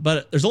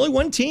 But there's only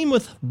one team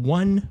with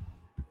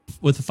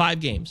 5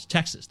 games,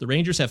 Texas. The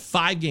Rangers have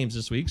 5 games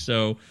this week,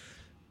 so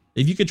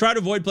If you could try to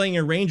avoid playing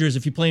your Rangers,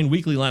 if you play in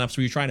weekly lineups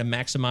where you're trying to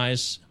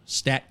maximize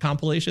stat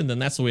compilation, then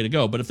that's the way to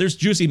go. But if there's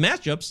juicy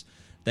matchups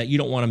that you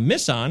don't want to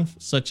miss on,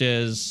 such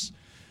as,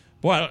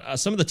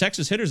 some of the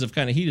Texas hitters have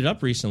kind of heated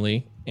up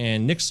recently,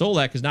 and Nick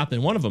Solak has not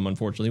been one of them,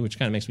 unfortunately, which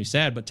kind of makes me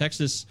sad. But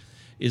Texas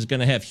is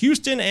going to have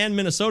Houston and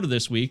Minnesota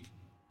this week,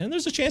 and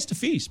there's a chance to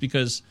feast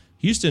because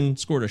Houston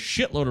scored a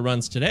shitload of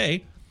runs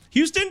today.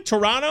 Houston,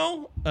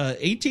 Toronto,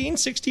 18,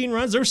 16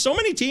 runs. There were so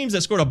many teams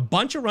that scored a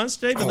bunch of runs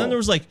today, but then there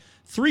was like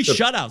 3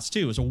 shutouts,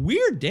 too. It was a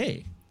weird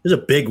day. It was a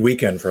big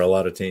weekend for a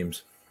lot of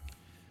teams.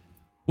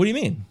 What do you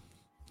mean?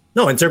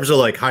 No, in terms of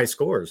like high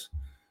scores.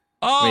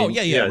 Oh,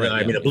 right, yeah.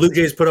 The Blue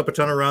Jays put up a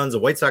ton of runs. The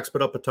White Sox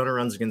put up a ton of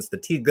runs against the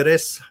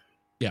Tigres.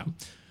 Yeah.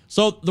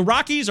 So the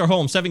Rockies are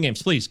home, 7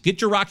 games. Please get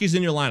your Rockies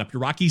in your lineup.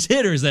 Your Rockies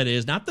hitters, that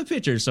is, not the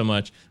pitchers so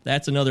much.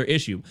 That's another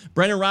issue.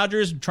 Brendan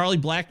Rodgers, Charlie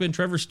Blackmon,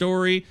 Trevor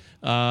Story,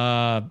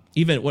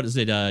 even, what is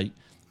it,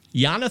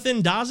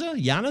 Jonathan Daza?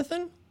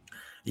 Jonathan,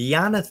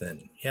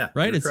 yeah.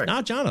 Right? It's correct.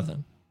 not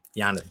Jonathan.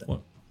 Jonathan.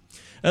 Well,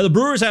 the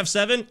Brewers have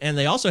 7, and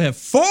they also have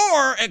 4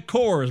 at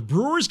Coors.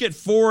 Brewers get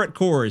 4 at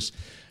Coors.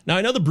 Now,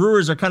 I know the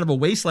Brewers are kind of a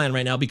wasteland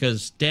right now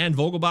because Dan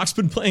Vogelbach's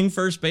been playing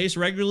first base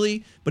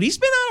regularly, but he's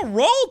been on a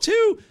roll,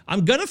 too.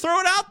 I'm going to throw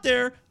it out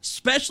there,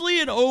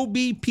 especially in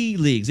OBP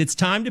leagues. It's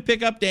time to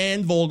pick up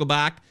Dan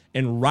Vogelbach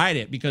and ride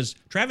it because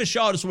Travis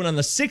Shaw just went on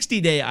the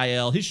 60-day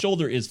IL. His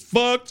shoulder is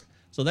fucked,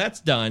 so that's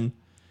done.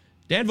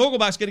 Dan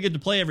Vogelbach's going to get to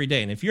play every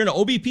day, and if you're in an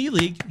OBP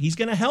league, he's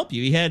going to help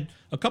you. He had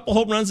a couple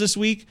home runs this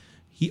week.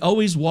 He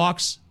always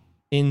walks.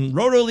 In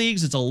roto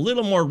leagues, it's a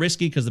little more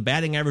risky because the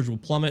batting average will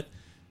plummet.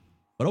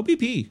 But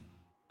OBP,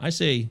 I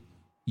say,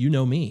 you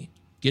know me.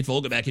 Get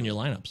Vogelbach in your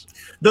lineups.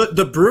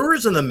 The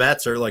Brewers and the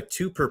Mets are like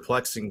 2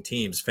 perplexing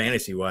teams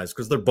fantasy-wise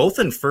because they're both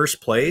in first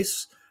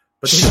place,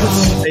 but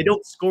they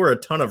don't score a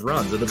ton of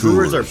runs. The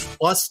Brewers are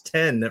plus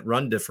 10 at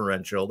run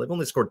differential. They've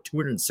only scored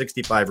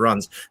 265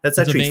 runs. That's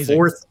actually amazing.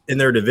 4th in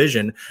their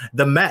division.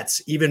 The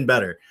Mets, even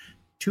better.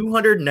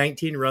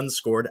 219 runs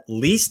scored,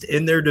 least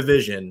in their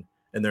division,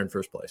 and they're in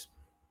first place.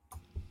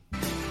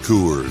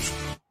 Coors.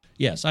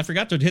 Yes, I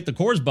forgot to hit the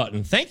Coors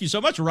button. Thank you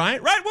so much,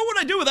 Ryan. Ryan, what would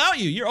I do without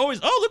you? You're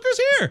always, look who's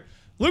here.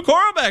 Luke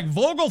Horvath,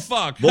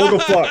 Vogelfuck.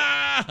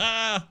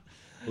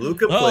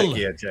 Luca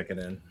Plakia checking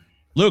in.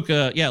 Luke,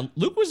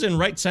 Luke was in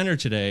right center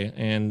today,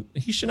 and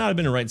he should not have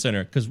been in right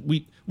center because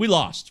we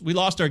lost. We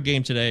lost our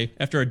game today.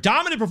 After a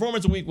dominant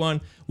performance in week 1,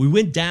 we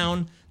went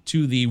down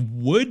to the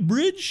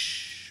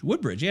Woodbridge,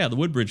 the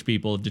Woodbridge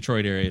people of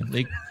Detroit area.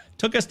 They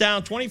took us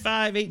down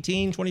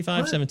 25-18,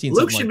 25-17.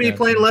 Luke should be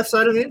playing left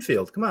side of the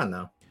infield. Come on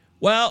now.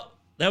 Well,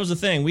 that was the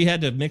thing. We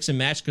had to mix and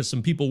match because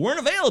some people weren't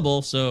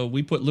available, so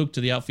we put Luke to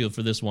the outfield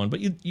for this one.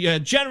 But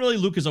generally,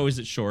 Luke is always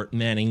at short,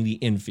 manning the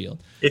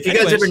infield. If you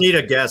guys ever need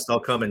a guest, I'll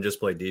come and just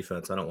play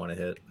defense. I don't want to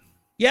hit.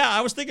 Yeah, I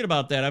was thinking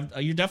about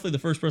that. You're definitely the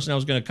first person I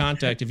was going to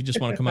contact if you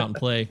just want to come out and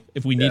play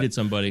if we needed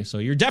somebody. So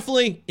you're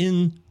definitely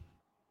in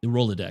the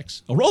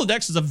Rolodex. A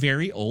Rolodex is a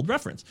very old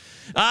reference.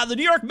 The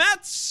New York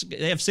Mets,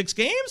 they have 6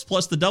 games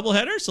plus the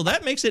doubleheader, so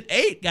that makes it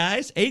 8,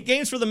 guys. 8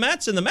 games for the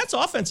Mets, and the Mets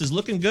offense is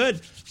looking good.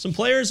 Some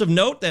players of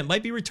note that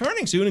might be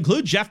returning soon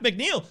include Jeff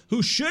McNeil,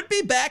 who should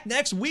be back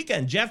next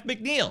weekend. Jeff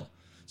McNeil.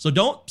 So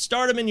don't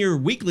start him in your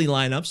weekly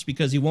lineups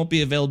because he won't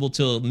be available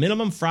till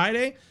minimum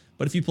Friday.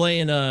 But if you play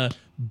in a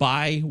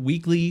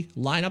bi-weekly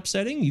lineup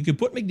setting, you could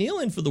put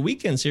McNeil in for the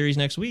weekend series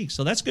next week.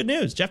 So that's good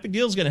news. Jeff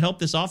McNeil is going to help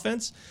this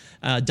offense.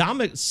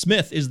 Dominic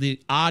Smith is the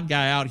odd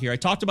guy out here. I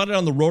talked about it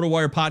on the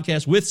RotoWire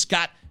podcast with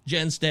Scott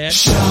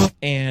Genstad,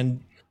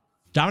 and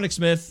Dominic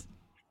Smith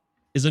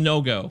is a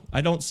no-go.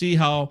 I don't see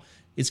how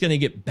it's going to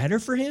get better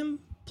for him.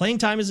 Playing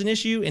time is an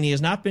issue, and he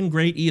has not been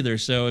great either.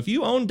 So if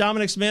you own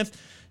Dominic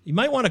Smith, you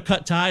might want to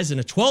cut ties in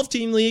a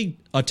 12-team league,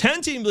 a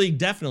 10-team league,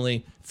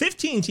 definitely.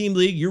 15-team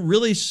league, you're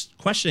really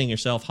questioning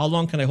yourself. How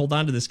long can I hold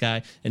on to this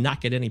guy and not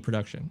get any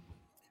production?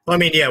 Well, I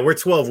mean, yeah, we're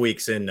 12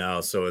 weeks in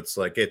now, so it's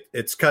like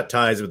it's cut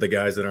ties with the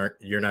guys that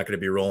you're not going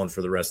to be rolling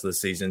for the rest of the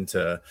season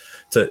to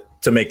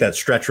make that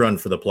stretch run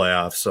for the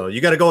playoffs. So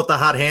you got to go with the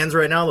hot hands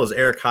right now. Those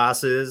Eric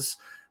Haas's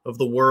of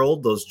the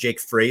world, those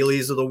Jake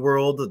Fraley's of the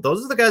world.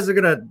 Those are the guys that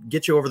are going to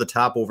get you over the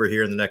top over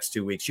here in the next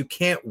 2 weeks. You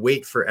can't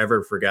wait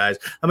forever for guys.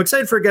 I'm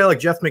excited for a guy like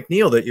Jeff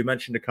McNeil that you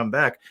mentioned to come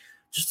back.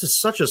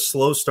 Just such a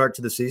slow start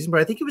to the season,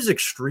 but I think he was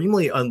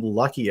extremely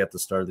unlucky at the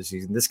start of the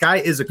season. This guy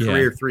is a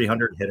career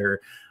 300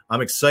 hitter. I'm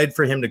excited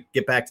for him to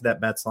get back to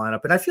that Mets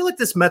lineup. And I feel like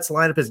this Mets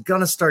lineup is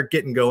going to start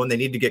getting going. They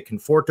need to get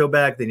Conforto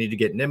back. They need to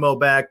get Nimmo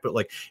back. But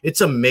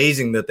it's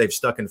amazing that they've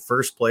stuck in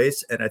first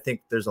place. And I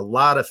think there's a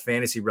lot of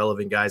fantasy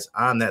relevant guys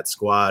on that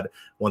squad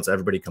once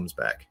everybody comes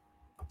back.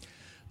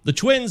 The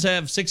Twins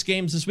have 6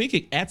 games this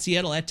week at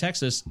Seattle, at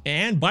Texas,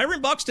 and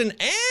Byron Buxton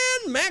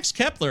and Max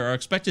Kepler are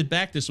expected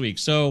back this week.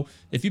 So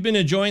if you've been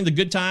enjoying the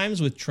good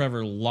times with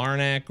Trevor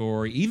Larnach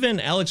or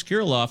even Alex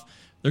Kirilloff,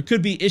 there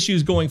could be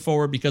issues going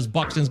forward because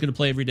Buxton's going to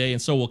play every day,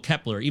 and so will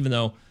Kepler, even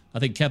though I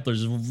think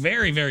Kepler's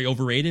very, very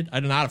overrated.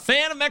 I'm not a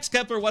fan of Max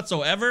Kepler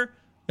whatsoever.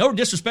 No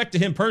disrespect to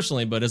him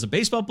personally, but as a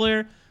baseball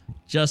player,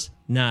 just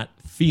not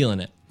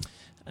feeling it.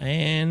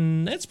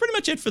 And that's pretty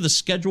much it for the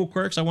schedule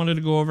quirks I wanted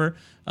to go over.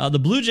 The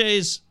Blue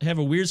Jays have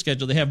a weird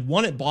schedule. They have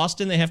 1 at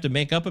Boston they have to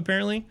make up,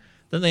 apparently.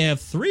 Then they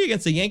have 3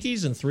 against the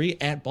Yankees and 3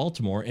 at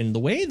Baltimore. And the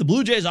way the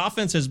Blue Jays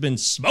offense has been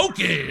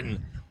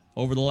smoking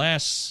over the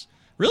last,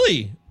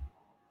 really,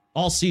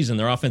 all season,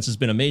 their offense has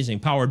been amazing,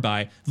 powered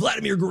by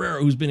Vladimir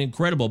Guerrero, who's been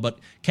incredible. But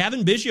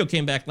Cavan Biggio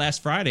came back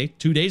last Friday,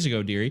 2 days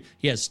ago, Deary.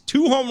 He has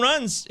 2 home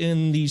runs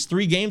in these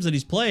 3 games that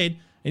he's played,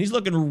 and he's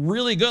looking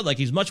really good. Like,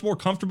 he's much more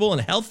comfortable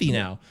and healthy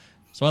now.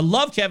 So I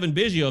love Cavan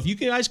Biggio. If you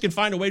guys can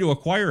find a way to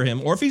acquire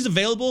him, or if he's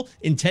available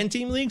in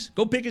 10-team leagues,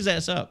 go pick his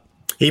ass up.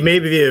 He may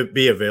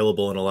be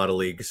available in a lot of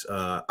leagues.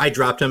 I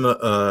dropped him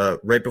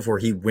right before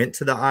he went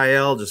to the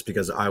IL, just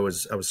because I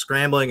was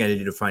scrambling. I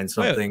needed to find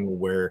something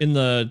where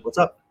what's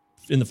up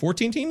in the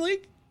 14-team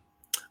league.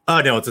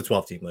 No, it's a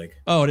 12-team league.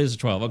 Oh, it is a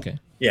 12. Okay.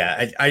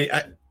 Yeah,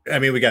 I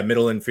mean, we got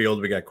middle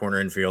infield, we got corner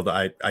infield.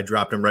 I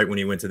dropped him right when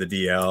he went to the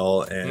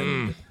DL,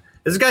 and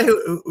this guy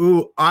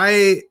who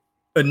I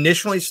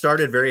initially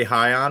started very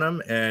high on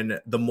him,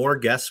 and the more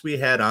guests we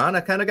had on,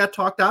 I kind of got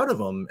talked out of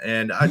him.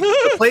 And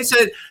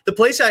the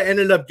place I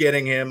ended up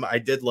getting him, I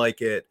did like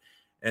it,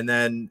 and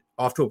then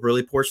off to a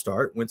really poor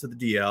start, went to the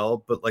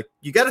DL. But like,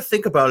 you got to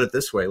think about it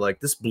this way: like,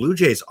 this Blue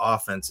Jays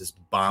offense is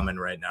bombing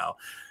right now.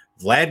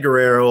 Vlad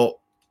Guerrero,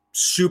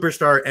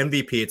 superstar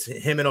MVP. It's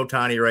him and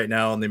Ohtani right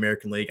now in the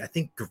American League. I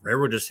think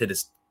Guerrero just hit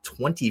his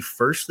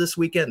 21st this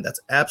weekend. That's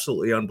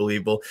absolutely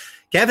unbelievable.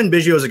 Cavan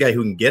Biggio is a guy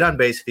who can get on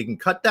base. If he can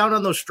cut down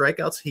on those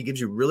strikeouts, he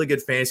gives you really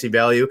good fantasy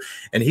value.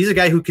 And he's a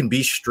guy who can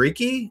be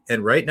streaky.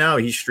 And right now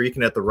he's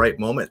streaking at the right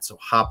moment. So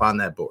hop on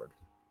that board.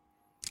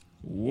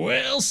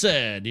 Well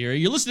said, dear.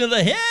 You're listening to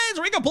the Heads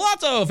Rico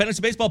Palazzo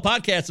Fantasy Baseball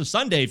Podcast of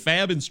Sunday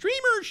Fab and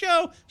Streamer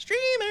Show.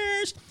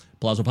 Streamers.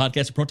 Palazzo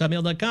Podcast at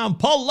ProtonMail.com.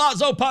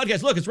 Palazzo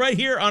Podcast. Look, it's right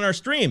here on our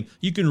stream.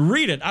 You can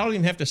read it. I don't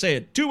even have to say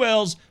it. 2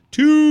 L's,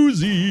 2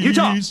 Z's.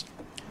 Utah.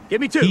 Give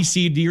me 2. He's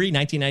C. Deary,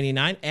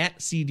 1999,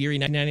 at C. Deary,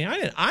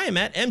 1999, and I am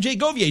at MJ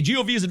Govier,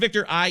 G-O-V as in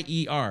Victor,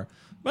 I-E-R.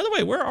 By the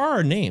way, where are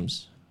our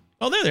names?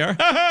 Oh, there they are.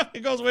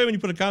 It goes away when you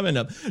put a comment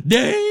up.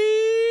 Day.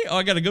 Oh,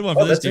 I got a good one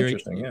for this, Deary.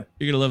 Interesting, yeah.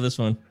 You're going to love this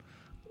one.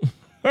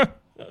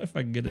 If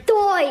I can get it.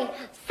 Doy.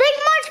 Think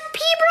much,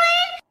 pea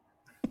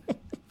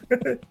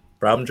brain?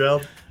 Problem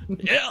child?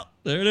 Yeah,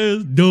 there it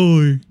is.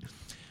 Doy.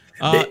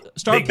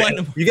 Star Big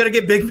Platinum. Ben. You got to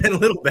get Big Ben,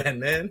 Little Ben,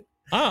 man.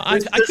 I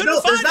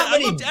couldn't find it. I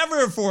looked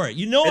ever for it.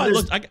 You know,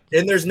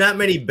 and there's not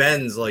many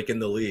Bens like in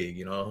the league.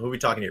 You know, who are we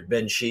talking here?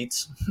 Ben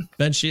Sheets.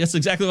 Ben Sheets. That's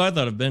exactly what I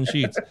thought of. Ben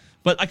Sheets.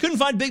 But I couldn't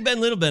find Big Ben,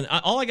 Little Ben.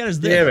 All I got is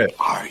this. Damn it.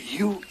 Are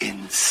you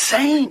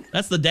insane?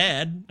 That's the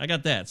dad. I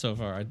got that so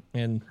far.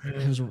 And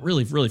it was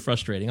really, really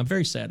frustrating. I'm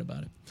very sad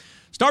about it.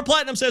 Star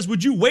Platinum says,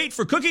 would you wait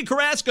for Cookie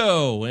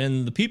Carrasco?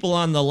 And the people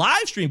on the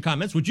live stream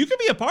comments, which you can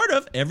be a part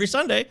of every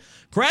Sunday.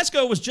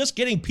 Carrasco was just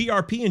getting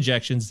PRP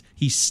injections.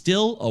 He's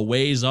still a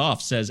ways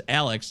off, says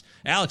Alex.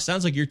 Alex,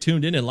 sounds like you're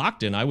tuned in and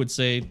locked in. I would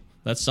say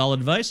that's solid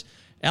advice.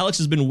 Alex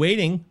has been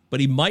waiting, but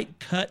he might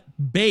cut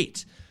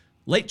bait.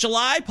 Late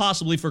July,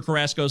 possibly, for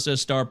Carrasco,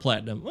 says Star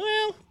Platinum.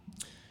 Well,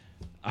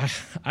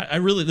 I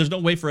really, there's no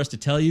way for us to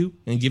tell you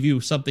and give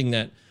you something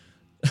that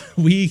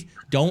we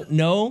don't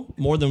know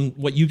more than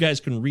what you guys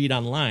can read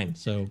online.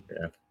 So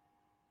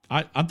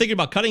yeah. I'm thinking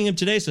about cutting him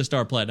today, says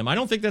Star Platinum. I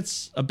don't think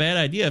that's a bad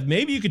idea. If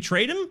maybe you could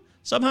trade him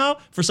somehow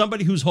for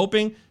somebody who's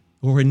hoping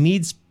or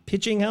needs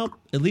pitching help,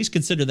 at least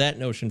consider that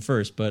notion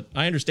first. But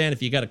I understand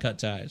if you got to cut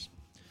ties.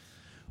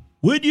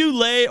 Would you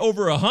lay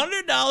over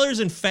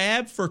 $100 in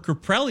fab for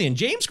Kaprelian?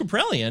 James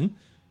Kaprelian,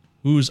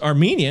 who's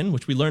Armenian,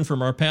 which we learned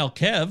from our pal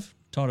Kev,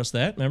 taught us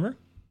that, remember?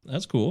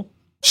 That's cool.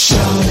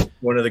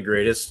 One of the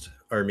greatest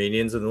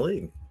Armenians in the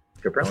league,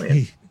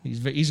 Kaprelian.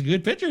 He's a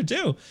good pitcher,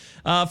 too.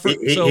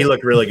 He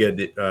looked really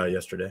good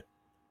yesterday.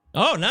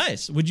 Oh,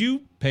 nice. Would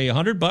you pay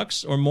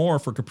 $100 or more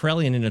for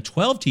Kaprelian in a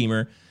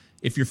 12-teamer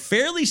if you're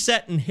fairly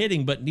set in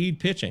hitting but need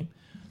pitching?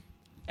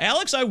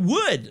 Alex, I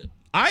would.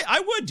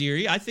 I would,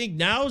 dearie. I think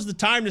now is the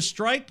time to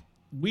strike.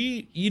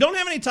 You don't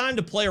have any time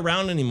to play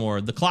around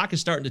anymore. The clock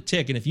is starting to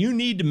tick, and if you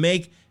need to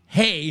make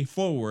hay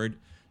forward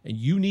and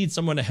you need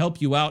someone to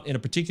help you out in a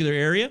particular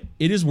area,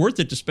 it is worth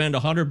it to spend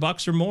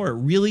 $100 or more. It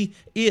really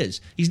is.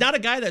 He's not a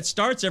guy that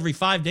starts every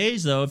 5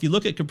 days, though. If you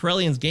look at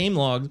Kaprelian's game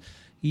log,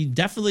 he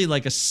definitely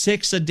like a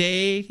 6 a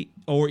day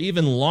or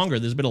even longer.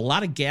 There's been a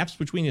lot of gaps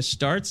between his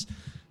starts,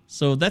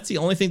 so that's the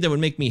only thing that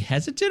would make me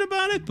hesitant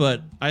about it,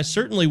 but I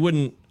certainly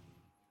wouldn't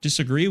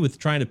disagree with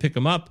trying to pick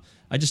him up.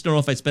 I just don't know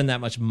if I'd spend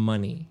that much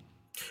money.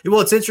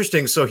 Well, it's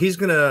interesting. So he's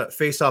going to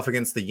face off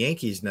against the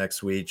Yankees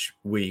next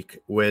week,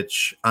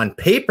 which on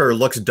paper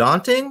looks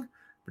daunting.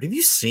 But have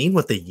you seen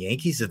what the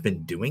Yankees have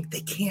been doing?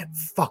 They can't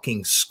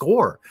fucking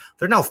score.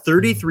 They're now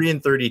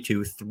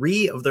 33-32,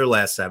 3 of their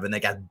last 7. They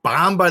got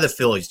bombed by the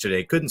Phillies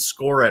today. Couldn't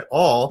score at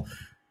all.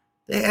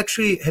 They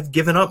actually have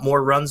given up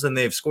more runs than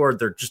they've scored.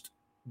 They're just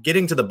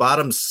getting to the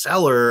bottom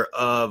cellar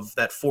of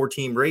that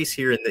 4-team race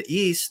here in the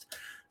East.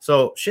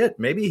 So shit,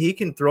 maybe he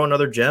can throw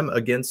another gem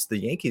against the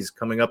Yankees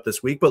coming up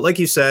this week. But like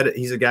you said,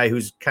 he's a guy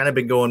who's kind of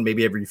been going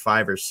maybe every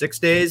 5 or 6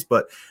 days.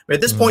 But at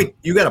this point,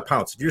 you got to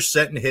pounce. If you're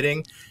set and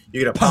hitting,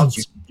 you got to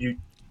pounce.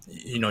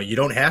 You know, you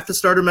don't have to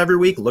start him every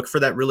week. Look for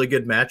that really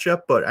good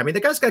matchup. But I mean, the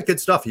guy's got good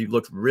stuff. He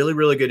looked really,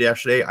 really good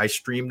yesterday. I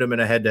streamed him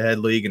in a head-to-head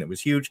league, and it was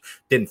huge.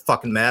 Didn't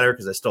fucking matter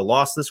because I still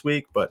lost this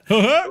week. But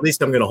at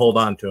least I'm going to hold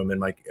on to him in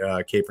my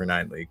Caper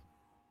 9 league.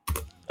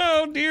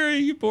 Oh, dearie,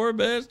 you poor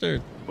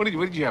bastard. What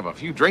did you have, a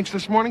few drinks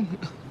this morning?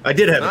 I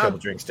did have a couple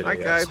drinks today,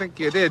 yes. I think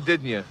you did,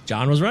 didn't you?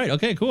 John was right.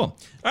 Okay, cool. All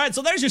right,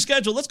 so there's your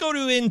schedule. Let's go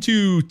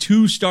into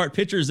 2-start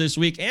pitchers this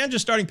week and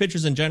just starting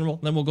pitchers in general.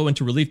 Then we'll go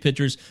into relief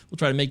pitchers. We'll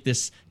try to make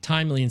this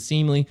timely and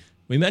seemly.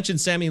 We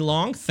mentioned Sammy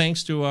Long,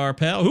 thanks to our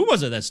pal. Who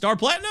was it? That Star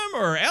Platinum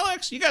or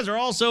Alex? You guys are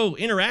all so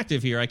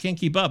interactive here. I can't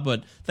keep up,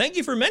 but thank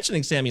you for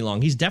mentioning Sammy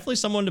Long. He's definitely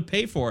someone to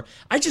pay for.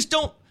 I just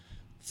don't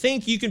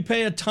think you can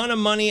pay a ton of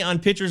money on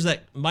pitchers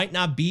that might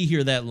not be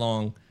here that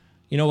long.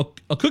 You know,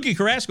 a Cookie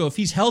Carrasco, if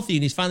he's healthy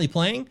and he's finally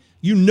playing,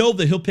 you know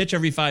that he'll pitch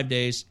every 5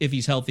 days if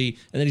he's healthy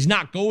and that he's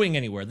not going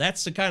anywhere.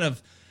 That's the kind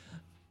of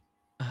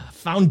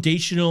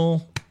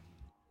foundational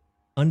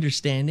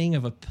understanding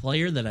of a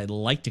player that I'd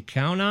like to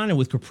count on. And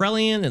with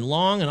Kaprelian and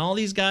Long and all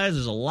these guys,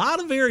 there's a lot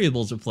of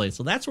variables at play.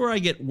 So that's where I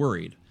get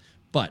worried.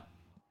 But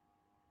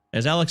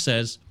as Alex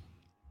says,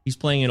 he's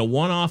playing in a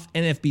one-off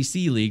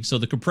NFBC league, so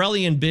the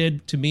Kaprelian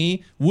bid, to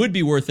me, would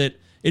be worth it.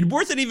 It'd be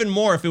worth it even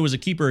more if it was a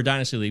keeper or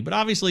dynasty league, but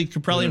obviously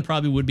Kaprelian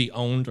probably would be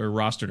owned or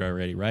rostered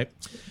already, right?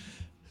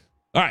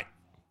 All right,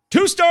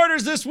 2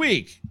 starters this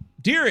week.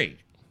 Deary,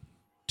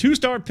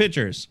 2-start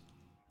pitchers.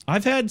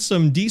 I've had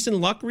some decent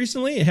luck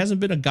recently. It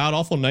hasn't been a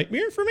god-awful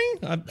nightmare for me.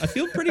 I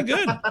feel pretty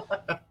good.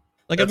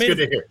 That's good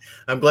to hear.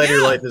 I'm glad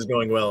your life is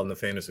going well in the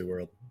fantasy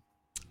world.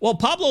 Well,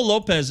 Pablo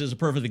Lopez is a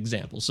perfect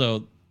example.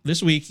 So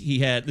this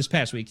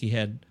past week, he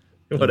had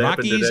the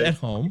Rockies at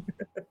home.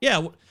 Yeah,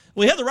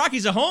 well, he had the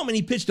Rockies at home, and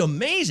he pitched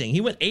amazing.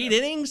 He went 8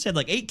 innings, had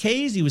like 8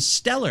 Ks. He was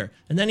stellar.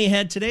 And then he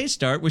had today's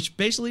start, which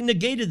basically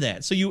negated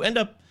that. So you end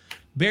up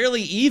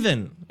barely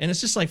even. And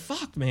it's just like,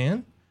 fuck,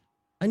 man.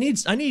 I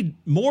need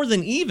more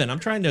than even. I'm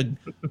trying to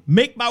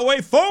make my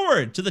way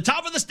forward to the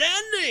top of the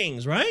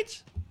standings,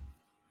 right?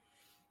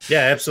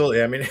 Yeah,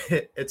 absolutely. I mean,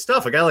 it's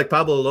tough. A guy like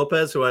Pablo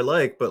Lopez, who I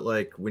like, but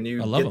like when you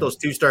get those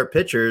 2-start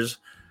pitchers,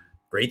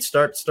 great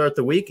start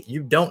the week,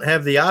 you don't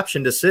have the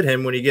option to sit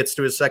him when he gets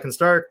to his second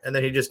start, and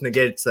then he just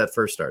negates that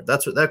first start.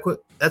 That's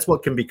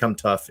what can become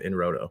tough in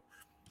Roto.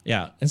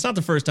 Yeah, it's not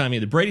the first time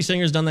either. Brady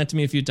Singer's done that to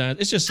me a few times.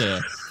 It's just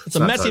it's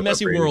a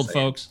messy world,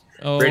 folks.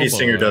 Oh, Brady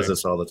Singer does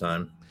this all the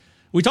time.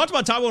 We talked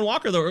about Taijuan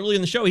Walker, though, early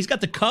in the show. He's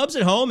got the Cubs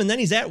at home, and then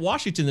he's at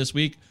Washington this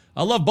week.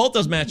 I love both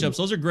those matchups.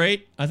 Those are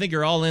great. I think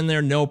you're all in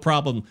there, no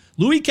problem.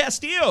 Luis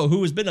Castillo,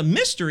 who has been a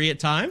mystery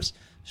at times,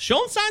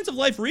 shown signs of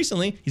life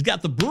recently. He's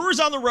got the Brewers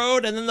on the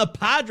road and then the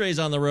Padres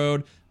on the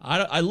road.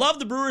 I love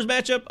the Brewers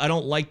matchup. I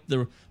don't like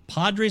the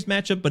Padres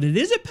matchup, but it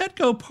is at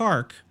Petco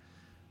Park,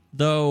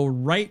 though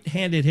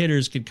right-handed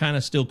hitters could kind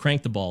of still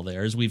crank the ball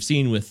there, as we've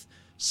seen with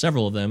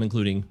several of them,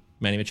 including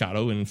Manny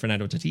Machado and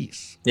Fernando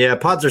Tatis. Yeah,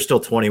 Pods are still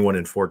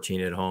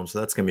 21-14 at home, so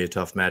that's going to be a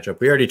tough matchup.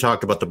 We already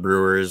talked about the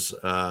Brewers.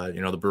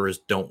 The Brewers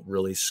don't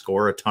really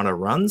score a ton of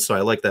runs, so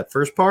I like that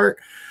first part.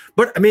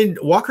 But, I mean,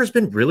 Walker's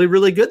been really,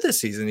 really good this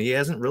season. He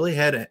hasn't really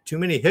had too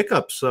many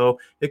hiccups, so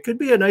it could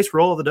be a nice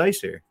roll of the dice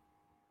here.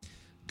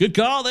 Good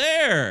call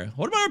there.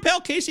 What about our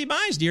pal Casey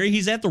Mize, dearie?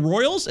 He's at the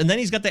Royals, and then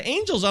he's got the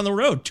Angels on the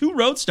road. 2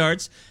 road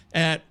starts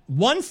at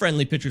one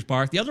friendly pitcher's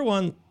park. The other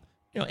one,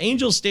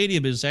 Angels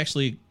Stadium is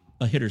actually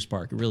a hitter's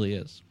park. It really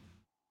is.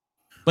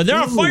 But they're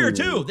on fire,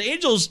 too. The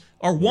Angels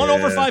are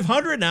over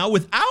 500 now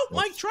without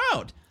Mike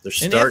Trout.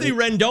 And Anthony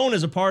Rendon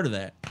is a part of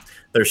that.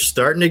 They're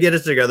starting to get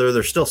it together.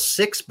 They're still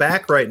 6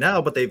 back right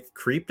now, but they've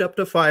creeped up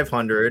to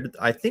 500.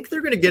 I think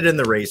they're going to get in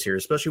the race here,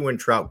 especially when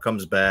Trout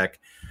comes back.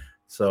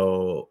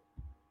 So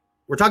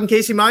we're talking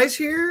Casey Mize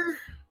here.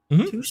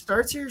 2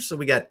 starts here. So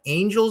we got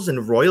Angels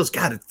and Royals.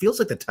 God, it feels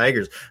like the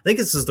Tigers. I think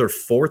this is their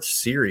 4th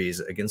series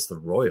against the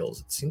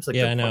Royals. It seems like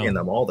they're playing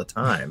them all the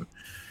time.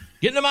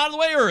 Getting them out of the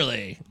way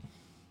early.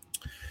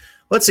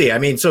 Let's see. I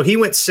mean, so he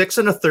went 6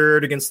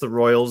 1/3 against the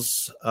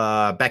Royals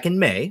back in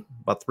May,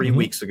 about 3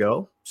 weeks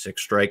ago.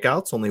 6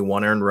 strikeouts, only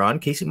 1 earned run.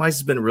 Casey Mize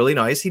has been really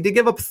nice. He did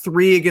give up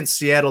 3 against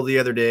Seattle the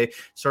other day.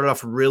 Started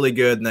off really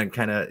good, and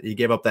then he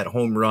gave up that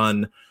home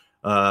run,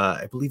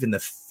 I believe in the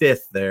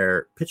 5th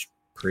there. Pitched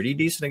pretty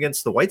decent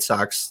against the White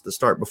Sox the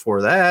start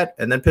before that,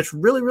 and then pitched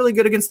really, really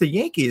good against the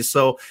Yankees.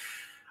 So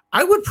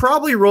I would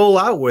probably roll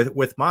out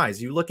with Mize.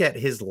 You look at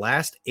his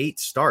last 8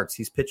 starts,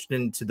 he's pitched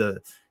into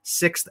the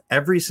 6th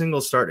every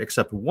single start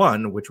except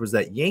 1, which was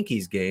that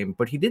Yankees game,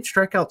 but he did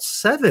strike out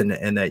 7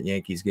 in that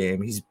Yankees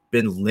game. He's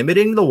been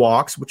limiting the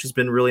walks, which has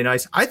been really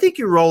nice. I think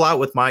you roll out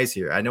with Mize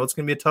here. I know it's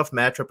going to be a tough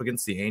matchup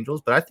against the Angels,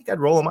 but I think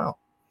I'd roll him out.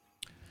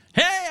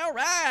 Hey, all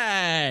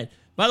right.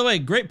 By the way,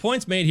 great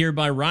points made here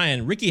by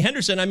Ryan. Ricky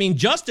Henderson,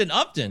 Justin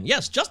Upton.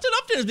 Yes, Justin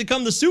Upton has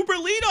become the super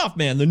leadoff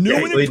man, the new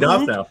and improved.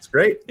 Leadoff now. It's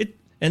great.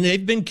 And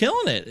they've been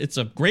killing it. It's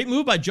a great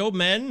move by Joe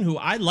Madden, who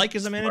I like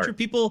as a manager.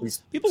 People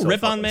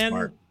rip on Madden.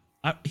 Smart.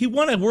 He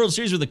won a World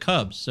Series with the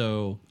Cubs,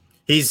 so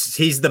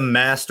he's the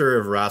master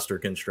of roster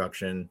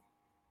construction.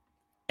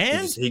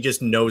 And he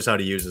just knows how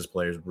to use his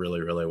players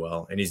really, really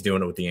well, and he's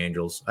doing it with the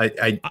Angels.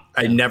 I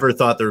never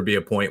thought there would be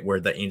a point where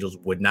the Angels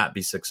would not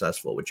be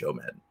successful with Joe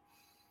Maddon.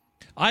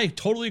 I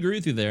totally agree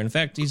with you there. In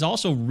fact, he's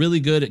also really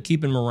good at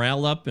keeping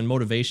morale up and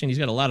motivation. He's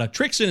got a lot of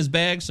tricks in his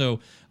bag, so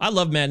I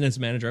love Maddon as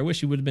manager. I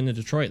wish he would have been in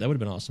Detroit. That would have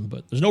been awesome,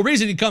 but there's no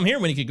reason he'd come here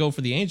when he could go for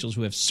the Angels,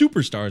 who have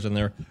superstars on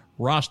their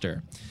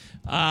roster.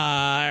 All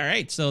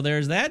right, so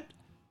there's that.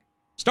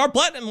 Star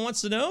Platinum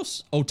wants to know,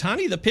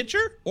 Ohtani the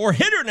pitcher or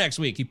hitter next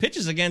week? He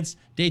pitches against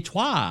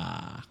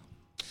Detroit.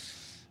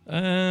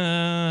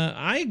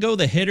 I go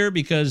the hitter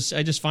because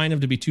I just find him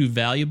to be too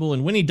valuable.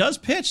 And when he does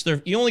pitch,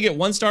 you only get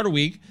one start a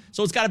week,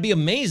 so it's got to be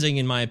amazing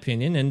in my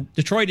opinion. And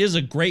Detroit is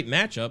a great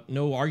matchup,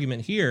 no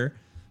argument here.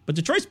 But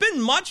Detroit's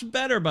been much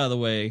better, by the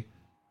way,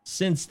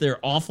 since their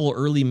awful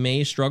early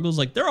May struggles.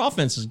 Like, their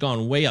offense has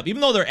gone way up.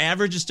 Even though their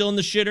average is still in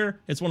the shitter,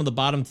 it's one of the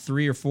bottom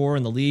 3 or 4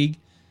 in the league.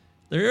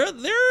 They're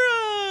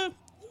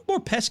more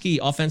pesky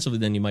offensively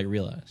than you might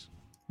realize.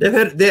 They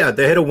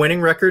had a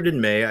winning record in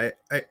May.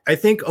 I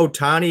think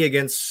Ohtani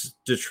against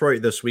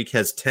Detroit this week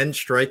has 10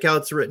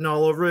 strikeouts written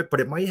all over it, but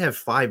it might have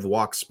 5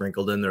 walks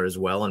sprinkled in there as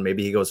well, and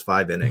maybe he goes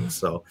 5 innings,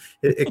 so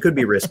it could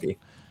be risky.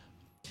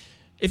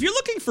 If you're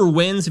looking for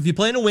wins, if you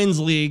play in a wins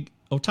league,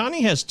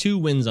 Ohtani has 2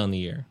 wins on the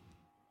year.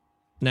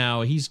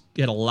 Now, he's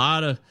got a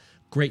lot of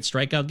great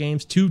strikeout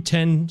games, 2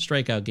 10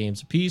 strikeout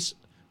games apiece,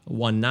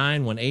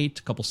 1-9, 1-8,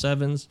 a couple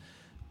 7s.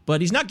 But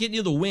he's not getting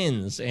you the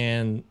wins.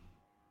 And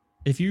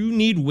if you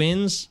need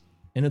wins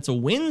and it's a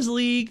wins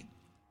league,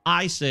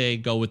 I say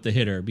go with the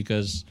hitter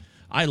because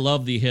I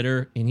love the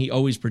hitter and he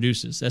always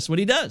produces. That's what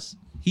he does.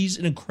 He's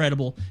an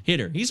incredible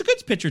hitter. He's a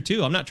good pitcher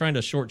too. I'm not trying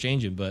to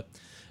shortchange him, but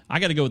I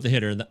got to go with the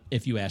hitter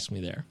if you ask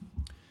me there.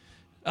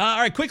 All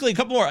right, quickly, a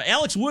couple more.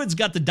 Alex Wood's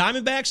got the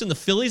Diamondbacks and the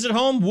Phillies at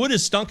home. Wood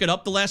has stunk it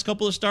up the last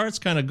couple of starts,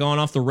 kind of gone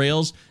off the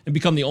rails and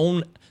become the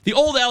old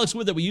Alex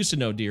Wood that we used to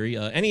know, Deary.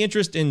 Any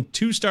interest in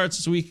 2 starts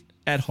this week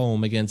at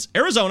home against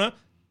Arizona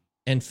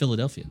and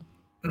Philadelphia?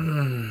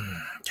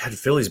 God,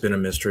 Philly's been a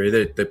mystery.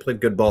 They played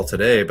good ball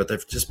today, but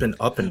they've just been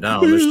up and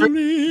down.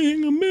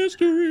 Building a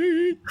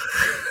mystery.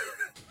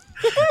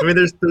 I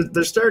mean,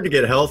 they're starting to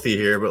get healthy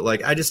here, but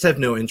like I just have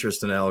no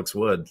interest in Alex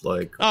Wood.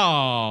 Like,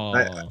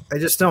 I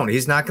just don't.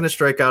 He's not going to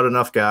strike out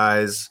enough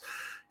guys.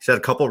 He's had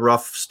a couple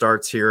rough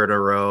starts here in a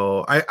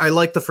row. I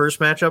like the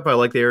first matchup. I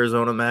like the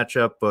Arizona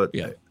matchup, but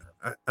yeah.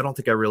 I don't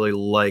think I really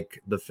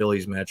like the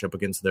Phillies matchup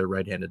against their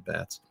right-handed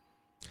bats.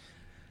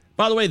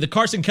 By the way, the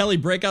Carson Kelly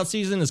breakout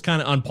season is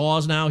kind of on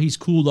pause now. He's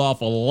cooled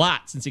off a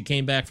lot since he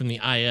came back from the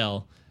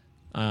IL.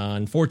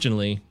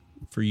 Unfortunately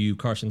for you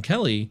Carson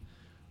Kelly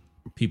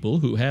people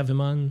who have him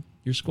on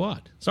your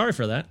squad. Sorry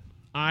for that.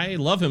 I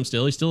love him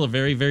still. He's still a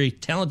very, very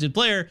talented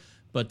player,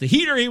 but the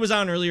heater he was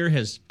on earlier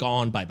has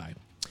gone bye-bye.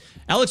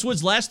 Alex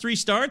Wood's last 3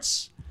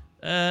 starts,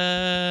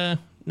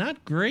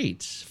 not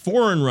great.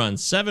 4 earned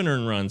runs, 7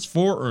 earned runs,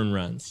 4 earned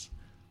runs.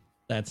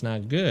 That's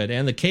not good.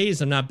 And the K's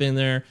have not been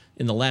there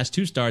in the last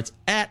 2 starts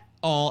at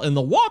all. And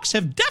the walks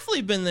have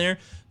definitely been there.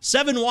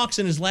 7 walks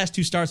in his last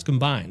 2 starts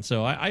combined.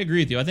 So I agree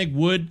with you. I think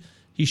Wood,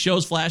 he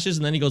shows flashes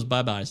and then he goes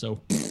bye-bye.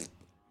 So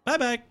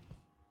bye-bye.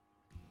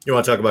 You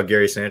want to talk about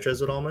Gary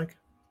Sanchez at all, Mike?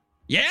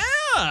 Yeah.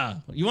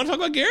 You want to talk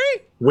about Gary?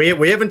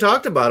 We haven't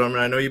talked about him, and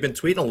I know you've been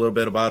tweeting a little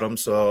bit about him,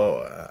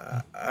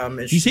 so I'm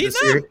interested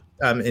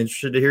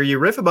to hear you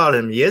riff about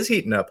him. He is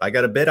heating up. I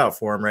got a bid out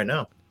for him right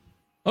now.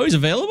 Oh, he's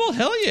available?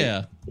 Hell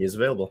yeah. He is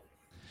available.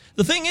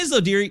 The thing is,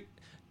 though, Deary,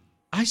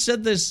 I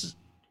said this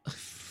a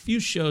few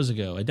shows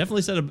ago. I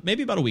definitely said it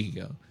maybe about a week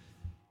ago.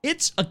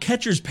 It's a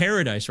catcher's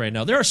paradise right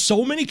now. There are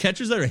so many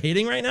catchers that are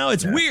hitting right now.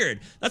 It's weird.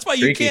 That's why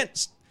you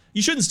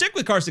shouldn't stick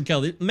with Carson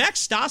Kelly.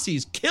 Max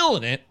Stassi's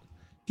killing it.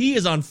 He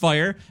is on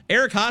fire.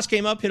 Eric Haas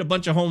came up, hit a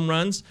bunch of home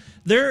runs.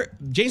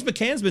 James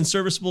McCann's been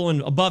serviceable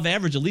and above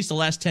average at least the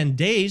last 10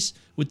 days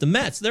with the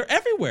Mets. They're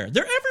everywhere.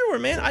 They're everywhere,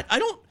 man. I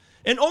don't.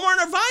 And Omar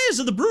Narvaez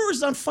of the Brewers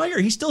is on fire.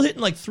 He's still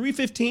hitting like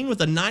 315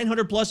 with a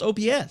 900-plus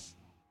OPS.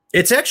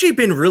 It's actually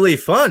been really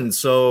fun.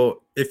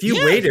 So if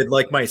you waited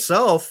like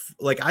myself,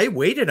 like I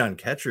waited on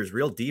catchers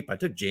real deep. I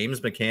took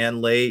James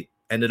McCann late,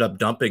 ended up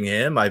dumping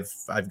him.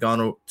 I've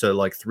gone to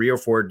like 3 or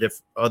 4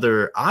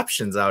 other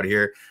options out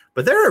here.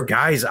 But there are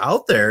guys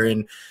out there,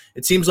 and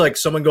it seems like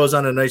someone goes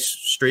on a nice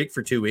streak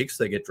for 2 weeks,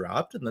 they get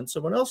dropped, and then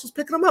someone else is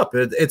picking them up.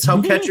 It's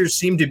how catchers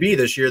seem to be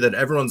this year, that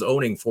everyone's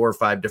owning 4 or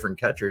 5 different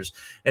catchers.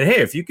 And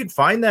hey, if you could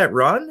find that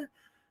run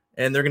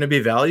and they're going to be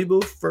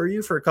valuable for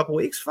you for a couple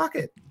weeks, fuck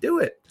it. Do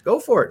it. Go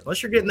for it.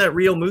 Unless you're getting that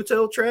Real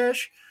Muto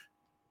trash,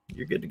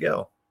 you're good to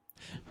go.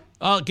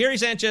 Gary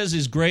Sanchez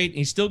is great.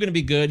 He's still going to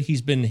be good.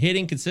 He's been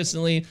hitting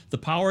consistently. The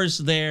power's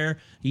there.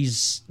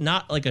 He's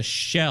not like a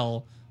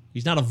shell.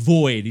 He's not a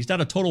void. He's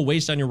not a total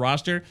waste on your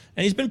roster.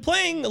 And he's been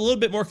playing a little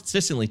bit more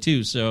consistently,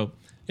 too. So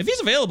if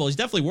he's available, he's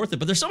definitely worth it.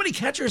 But there's so many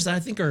catchers that I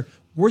think are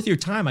worth your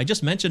time. I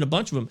just mentioned a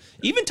bunch of them.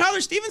 Even Tyler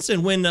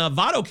Stevenson when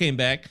Votto came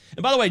back.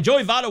 And by the way,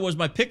 Joey Votto was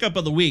my pickup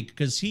of the week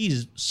because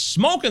he's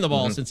smoking the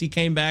ball since he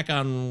came back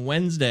on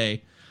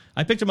Wednesday.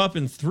 I picked him up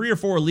in 3 or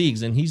 4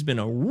 leagues, and he's been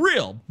a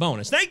real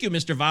bonus. Thank you,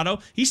 Mr.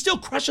 Votto. He's still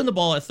crushing the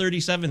ball at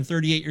 37,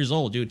 38 years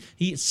old, dude.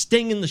 He's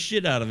stinging the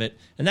shit out of it.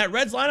 And that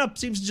Reds lineup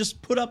seems to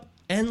just put up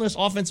endless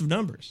offensive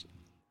numbers.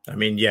 I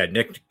mean, yeah,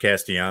 Nick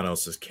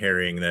Castellanos is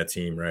carrying that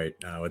team right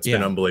now. It's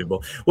been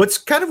unbelievable. What's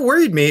kind of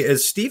worried me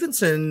is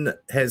Stevenson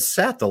has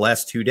sat the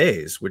last 2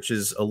 days, which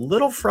is a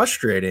little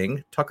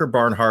frustrating. Tucker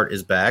Barnhart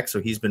is back, so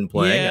he's been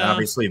playing. Yeah.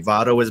 Obviously,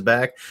 Votto is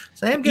back.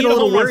 So I am He getting a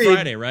little worried. on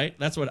Friday, right?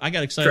 That's what I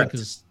got excited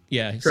because,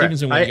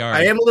 Stevenson went yard.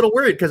 I am a little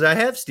worried because I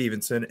have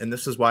Stevenson, and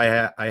this is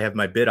why I have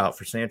my bid out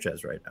for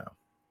Sanchez right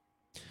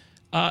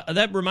now.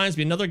 That reminds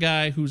me, another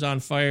guy who's on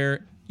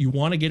fire. You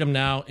want to get him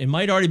now. It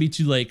might already be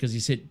too late because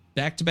he's hit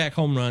back-to-back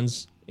home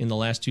runs in the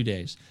last 2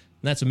 days.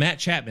 And that's Matt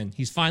Chapman.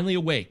 He's finally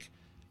awake.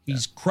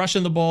 He's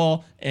crushing the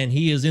ball, and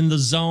he is in the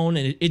zone,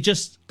 and it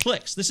just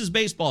clicks. This is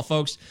baseball,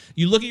 folks.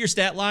 You look at your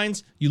stat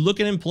lines, you look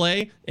at him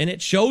play, and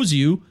it shows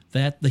you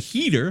that the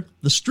heater,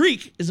 the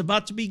streak, is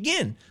about to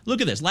begin.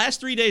 Look at this. Last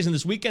 3 days in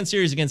this weekend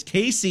series against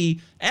KC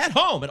at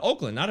home at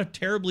Oakland. Not a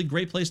terribly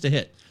great place to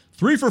hit.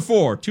 3 for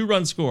 4, 2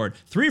 runs scored.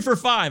 3 for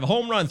 5, a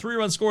home run, 3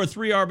 runs scored,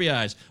 3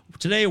 RBIs.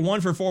 Today,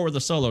 1 for 4 with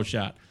a solo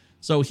shot.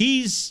 So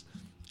he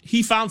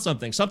found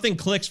something. Something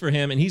clicks for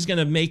him, and he's going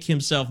to make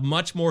himself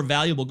much more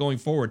valuable going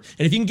forward.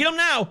 And if you can get him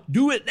now,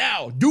 do it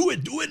now. Do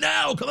it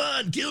now. Come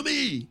on, kill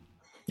me.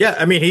 Yeah,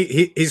 I mean,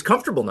 he's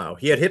comfortable now.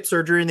 He had hip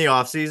surgery in the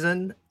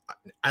offseason.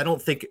 I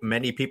don't think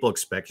many people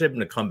expected him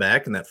to come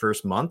back in that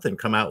first month and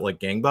come out like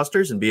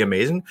gangbusters and be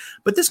amazing.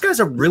 But this guy's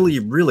a really,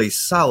 really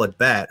solid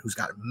bat who's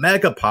got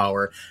mega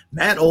power.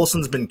 Matt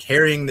Olson's been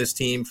carrying this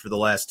team for the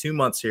last 2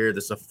 months here.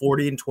 This is a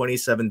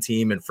 40-27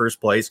 team in first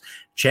place.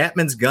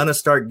 Chapman's going to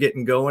start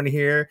getting going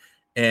here.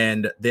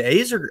 And the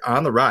A's are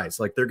on the rise.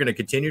 Like, they're going to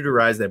continue to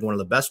rise. They have one of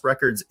the best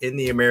records in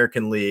the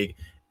American League.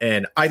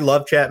 And I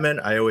love Chapman.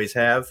 I always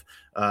have.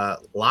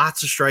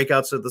 Lots of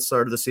strikeouts at the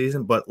start of the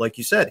season. But like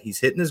you said, he's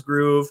hitting his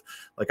groove.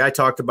 Like I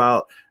talked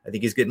about, I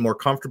think he's getting more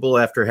comfortable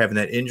after having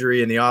that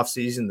injury in the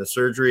offseason, the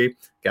surgery.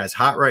 Guy's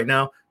hot right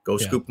now. Go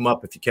scoop him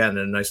up if you can in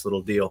a nice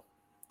little deal.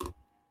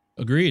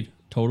 Agreed.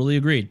 Totally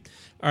agreed.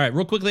 All right,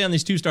 real quickly on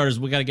these 2 starters,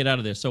 we got to get out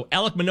of this. So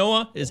Alek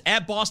Manoah is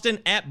at Boston,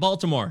 at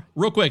Baltimore.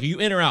 Real quick, are you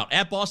in or out?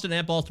 At Boston,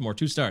 at Baltimore,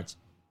 2 starts.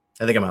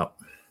 I think I'm out.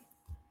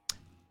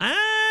 I'm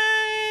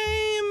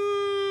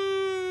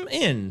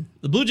in.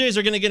 The Blue Jays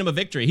are going to get him a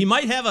victory. He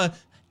might have a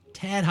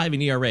tad high of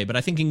an ERA, but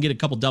I think he can get a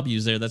couple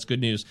W's there. That's good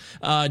news.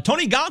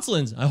 Tony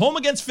Gonsolin's home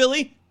against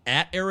Philly,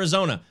 at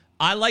Arizona.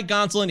 I like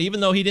Gonsolin, even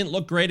though he didn't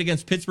look great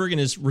against Pittsburgh in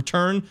his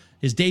return,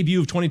 his debut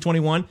of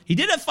 2021. He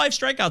did have 5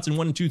 strikeouts in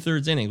 1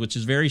 2/3 innings, which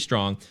is very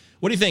strong.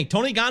 What do you think?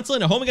 Tony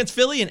Gonsolin at home against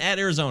Philly and at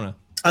Arizona.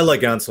 I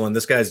like Gonsolin.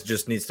 This guy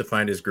just needs to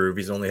find his groove.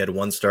 He's only had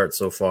 1 start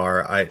so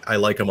far. I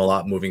like him a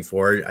lot moving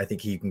forward. I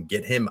think you can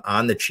get him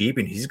on the cheap,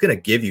 and he's going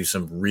to give you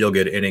some real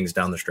good innings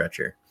down the stretch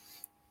here.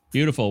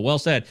 Beautiful. Well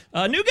said.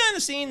 A new guy on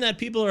the scene that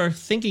people are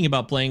thinking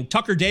about playing,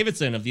 Tucker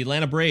Davidson of the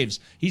Atlanta Braves.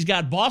 He's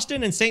got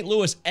Boston and St.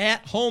 Louis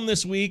at home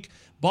this week.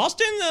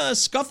 Boston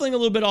scuffling a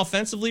little bit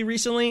offensively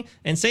recently,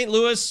 and St.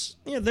 Louis,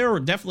 they're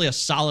definitely a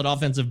solid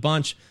offensive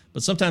bunch,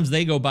 but sometimes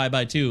they go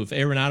bye-bye too. If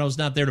Arenado's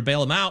not there to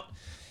bail him out.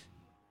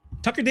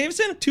 Tucker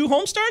Davidson, 2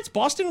 home starts,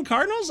 Boston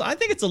Cardinals. I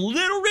think it's a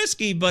little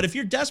risky, but if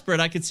you're desperate,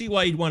 I could see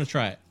why you'd want to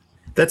try it.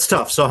 That's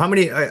tough. So how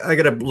many, I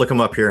got to look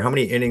him up here. How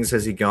many innings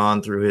has he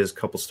gone through his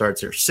couple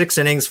starts here? 6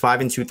 innings,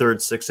 5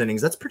 2/3, 6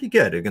 innings. That's pretty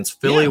good against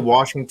Philly,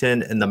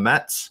 Washington, and the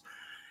Mets.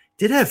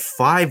 Did have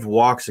 5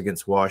 walks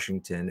against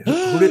Washington.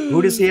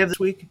 Who does he have this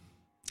week?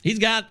 He's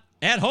got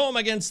at home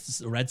against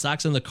the Red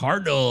Sox and the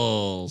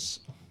Cardinals.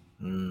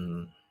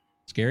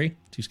 Scary?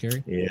 Too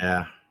scary?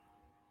 Yeah.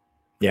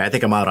 Yeah, I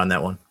think I'm out on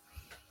that one.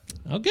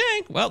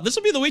 Okay. Well, this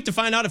will be the week to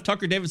find out if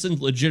Tucker Davidson's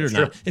legit or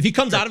not. If he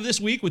comes out of this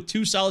week with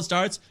 2 solid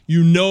starts,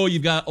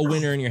 you've got a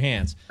winner in your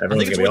hands. I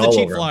think it's worth a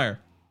cheap flyer.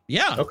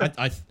 Yeah, okay.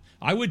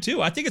 I would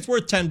too. I think it's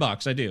worth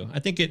 $10. I do. I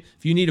think if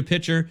you need a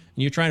pitcher and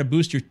you're trying to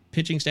boost your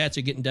pitching stats,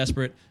 you're getting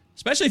desperate,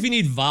 especially if you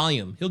need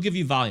volume. He'll give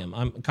you volume.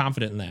 I'm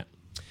confident in that.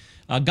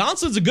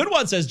 Gonsolin's a good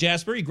one, says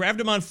Jasper. He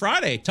grabbed him on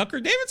Friday. Tucker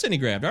Davidson he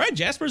grabbed. All right,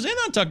 Jasper's in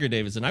on Tucker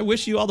Davidson. I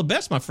wish you all the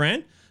best, my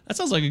friend. That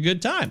sounds like a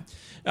good time.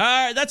 All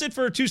right, that's it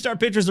for 2-star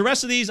pitchers. The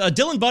rest of these,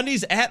 Dylan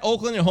Bundy's at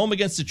Oakland and home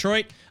against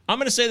Detroit. I'm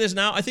going to say this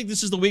now. I think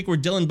this is the week where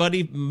Dylan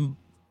Bundy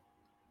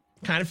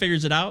kind of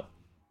figures it out.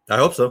 I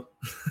hope so.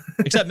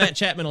 Except Matt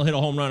Chapman will hit a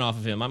home run off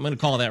of him. I'm going to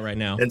call that right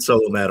now. And so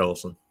will Matt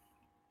Olson.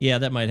 Yeah,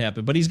 that might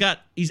happen. But he's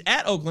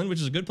at Oakland, which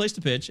is a good place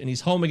to pitch, and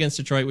he's home against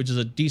Detroit, which is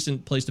a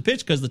decent place to pitch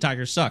because the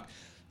Tigers suck.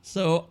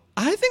 So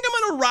I think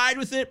I'm going to ride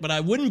with it, but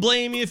I wouldn't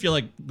blame you if you're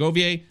like,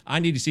 Govier, I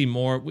need to see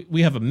more.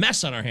 We have a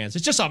mess on our hands.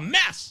 It's just a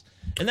mess.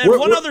 And then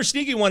one other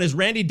sneaky one is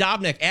Randy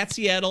Dobnak at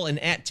Seattle and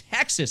at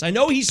Texas. I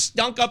know he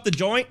stunk up the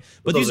joint,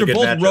 but these are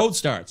both road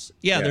starts.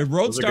 Yeah, they're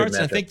road starts,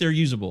 and I think they're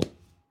usable.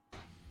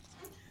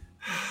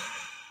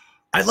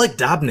 I like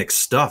Dobnik's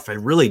stuff. I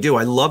really do.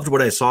 I loved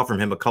what I saw from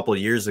him a couple of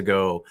years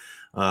ago.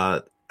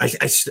 I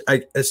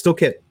still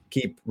can't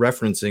keep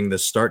referencing the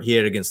start he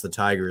had against the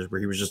Tigers where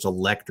he was just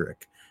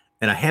electric.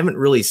 And I haven't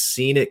really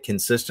seen it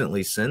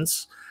consistently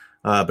since.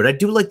 But I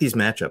do like these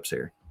matchups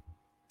here.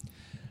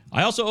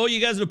 I also owe you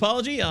guys an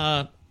apology.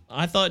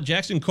 I thought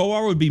Jackson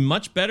Kowar would be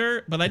much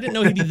better, but I didn't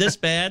know he'd be this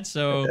bad.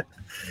 So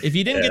if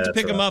you didn't get to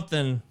pick him up,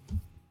 then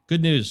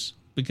good news,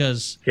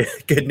 because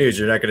good news,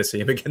 you're not going to see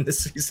him again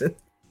this season.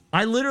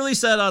 I literally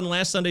said on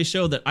last Sunday's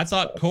show that I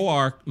thought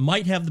Kowar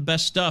might have the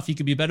best stuff. He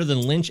could be better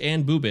than Lynch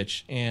and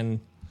Bubic, and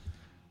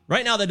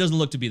right now that doesn't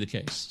look to be the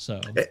case.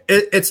 So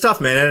it's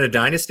tough, man. In a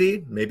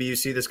dynasty, maybe you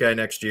see this guy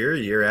next year, a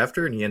year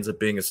after, and he ends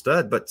up being a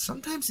stud. But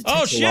sometimes it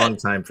takes a long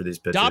time for these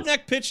pitchers.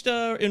 Dobnak pitched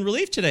in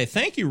relief today.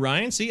 Thank you,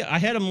 Ryan. See, I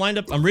had him lined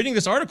up. I'm reading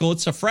this article.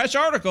 It's a fresh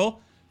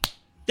article.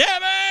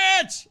 Damn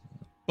it!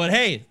 But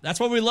hey, that's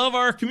why we love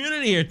our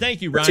community here.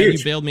 Thank you, Ryan.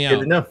 You bailed me out.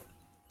 Good to know.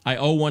 I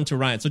owe one to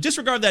Ryan. So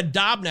disregard that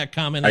Dobnak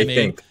comment I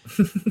made.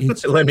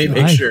 Think. Let me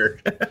make sure.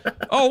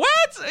 Oh,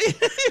 what?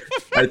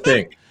 I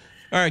think.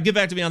 All right, get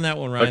back to me on that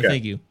one, Ryan. Okay.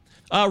 Thank you.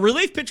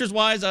 Relief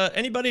pitchers-wise,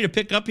 anybody to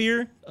pick up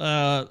here?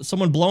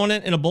 Someone blowing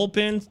it in a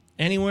bullpen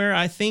anywhere?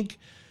 I think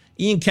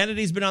Ian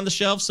Kennedy's been on the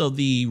shelf, so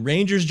the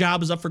Rangers'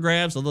 job is up for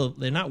grabs, although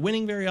they're not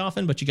winning very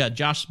often. But you got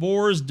Josh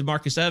Sborz,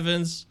 DeMarcus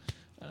Evans.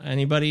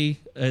 Anybody?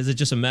 Is it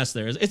just a mess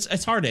there?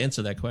 It's hard to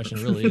answer that question.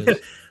 It really is.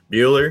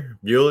 Bueller,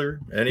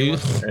 anyone?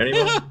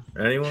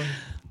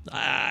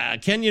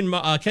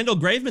 Kendall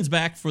Graveman's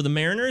back for the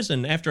Mariners,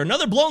 and after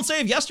another blown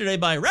save yesterday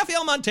by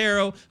Rafael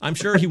Montero, I'm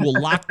sure he will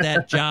lock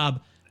that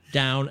job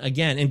down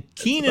again. And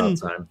Keenan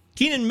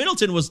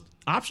Middleton was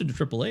optioned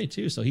to AAA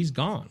too, so he's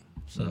gone.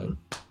 So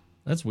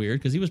that's weird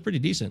because he was pretty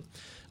decent.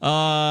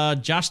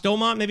 Josh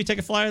Stomont, maybe take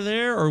a flyer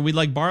there, or we'd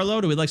like Barlow.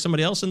 Do we like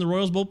somebody else in the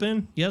Royals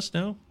bullpen? Yes,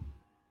 no?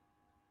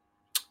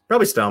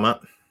 Probably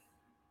Stomont.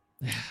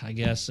 I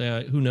guess.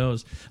 Who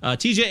knows?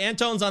 TJ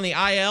Antone's on the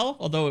IL,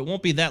 although it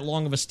won't be that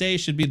long of a stay.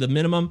 Should be the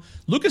minimum.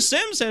 Lucas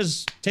Sims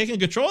has taken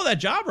control of that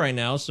job right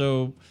now,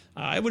 so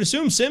I would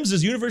assume Sims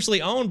is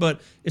universally owned.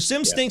 But if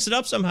Sims stinks it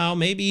up somehow,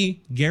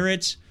 maybe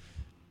Garrett,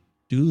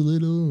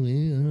 Doolittle,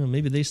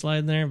 maybe they slide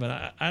in there.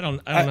 But I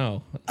don't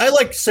know. I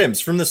like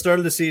Sims from the start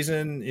of the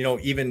season.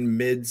 Even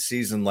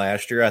mid-season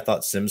last year, I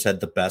thought Sims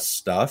had the best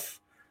stuff.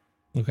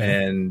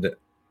 Okay. And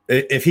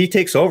if he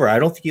takes over, I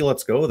don't think he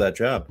lets go of that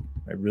job.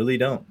 I really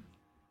don't.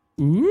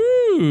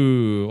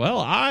 Ooh,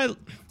 well,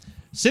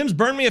 Sims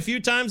burned me a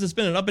few times. It's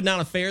been an up and down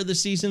affair this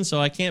season,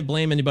 so I can't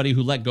blame anybody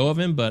who let go of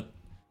him. But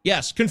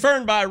yes,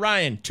 confirmed by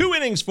Ryan. 2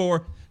 innings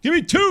for, give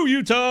me 2,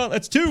 Utah.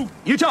 That's 2.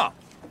 Utah,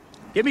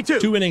 give me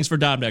 2. 2 innings for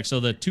Dobnak, so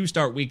the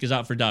 2-start week is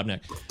out for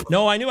Dobnak.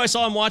 No, I knew I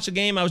saw him watch the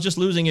game. I was just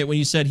losing it when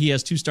you said he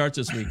has 2 starts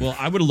this week. Well,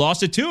 I would have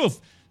lost it too.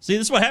 See,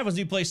 this is what happens when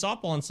you play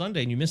softball on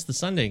Sunday and you miss the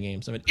Sunday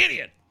games. I'm an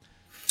idiot.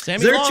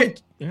 Sammy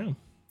Long.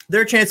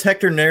 There a chance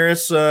Hector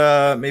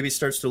Neris maybe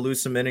starts to lose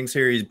some innings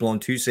here? He's blown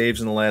 2 saves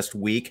in the last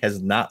week,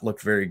 has not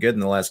looked very good in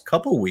the last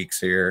couple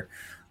weeks here.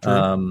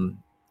 There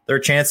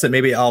a chance that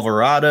maybe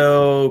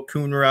Alvarado,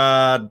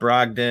 Coonrod,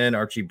 Brogdon,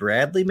 Archie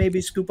Bradley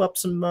maybe scoop up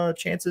some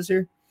chances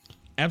here?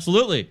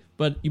 Absolutely,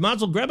 but you might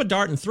as well grab a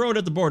dart and throw it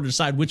at the board to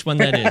decide which one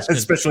that is.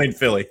 Especially in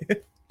Philly.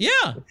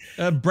 Yeah,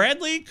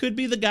 Bradley could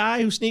be the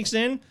guy who sneaks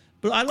in,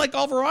 but I like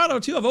Alvarado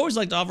too. I've always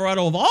liked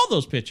Alvarado of all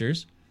those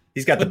pitchers.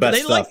 He's got the best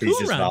stuff. Like He's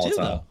just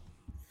volatile.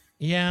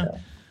 Yeah.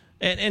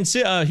 And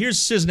here's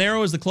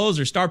Cisnero as the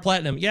closer, Star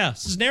Platinum. Yeah,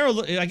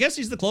 Cisnero, I guess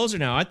he's the closer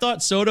now. I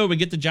thought Soto would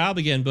get the job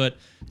again, but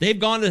they've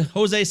gone to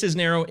Jose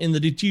Cisnero in the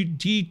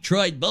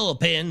Detroit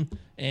bullpen,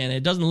 and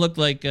it doesn't look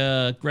like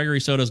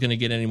Gregory Soto's going to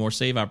get any more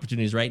save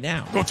opportunities right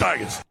now. Go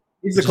Tigers.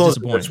 He's the closer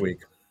this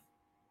week.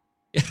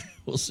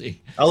 We'll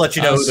see. I'll let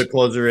you know who the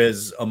closer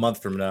is a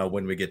month from now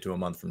when we get to a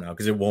month from now,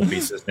 because it won't be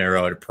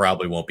Cisnero. It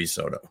probably won't be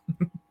Soto.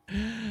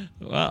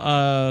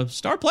 Well,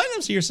 Star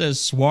Platinums here says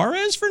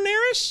Suarez for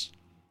Neris.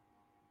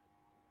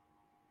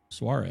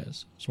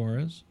 Suarez.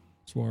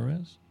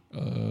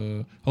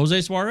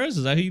 Jose Suarez,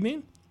 is that who you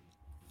mean?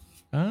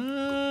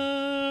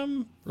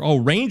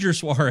 Ranger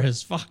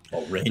Suarez. Fuck.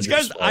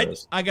 Ranger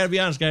Suarez. I gotta be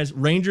honest, guys.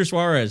 Ranger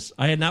Suarez.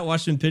 I had not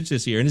watched him pitch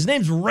this year, and his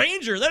name's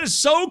Ranger. That is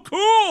so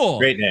cool.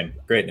 Great name.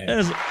 That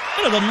is amazing.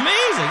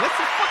 That's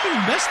the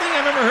fucking best thing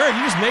I've ever heard.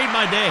 You just made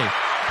my day.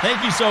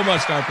 Thank you so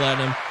much, Star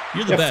Platinum.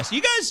 You're the best.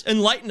 You guys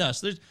enlighten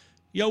us.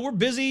 We're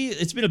busy.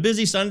 It's been a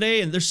busy Sunday,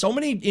 and there's so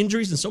many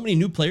injuries and so many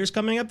new players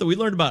coming up that we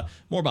learned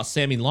more about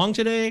Sammy Long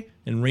today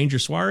and Ranger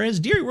Suarez.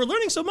 Deary, we're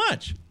learning so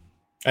much.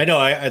 I know.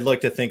 I'd like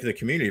to thank the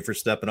community for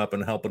stepping up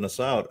and helping us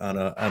out on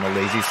a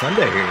lazy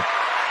Sunday here.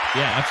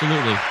 Yeah,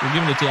 absolutely. We're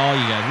giving it to all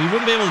you guys. We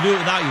wouldn't be able to do it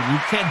without you. We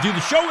can't do the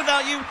show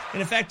without you.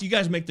 And in fact, you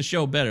guys make the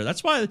show better.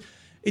 That's why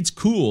it's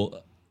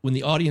cool when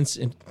the audience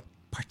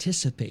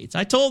participates.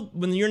 I told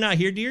when you're not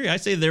here, Deary, I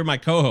say they're my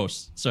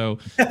co-hosts. So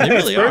they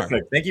really are.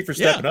 Perfect. Thank you for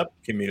stepping up,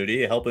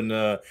 community, helping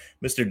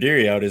Mr.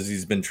 Deary out as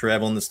he's been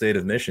traveling the state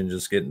of Michigan,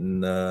 just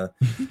getting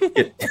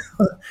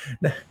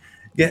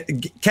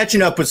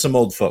catching up with some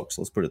old folks.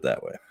 Let's put it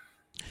that way.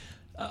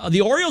 The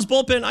Orioles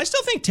bullpen, I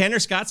still think Tanner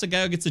Scott's the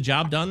guy who gets the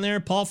job done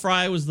there. Paul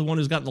Fry was the one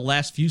who's gotten the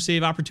last few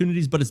save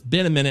opportunities, but it's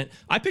been a minute.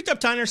 I picked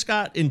up Tanner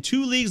Scott in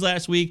 2 leagues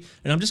last week,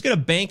 and I'm just going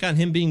to bank on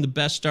him being the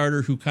best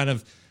starter who kind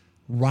of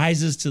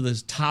rises to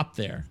the top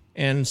there.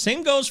 And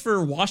same goes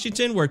for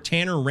Washington, where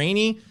Tanner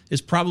Rainey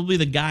is probably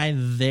the guy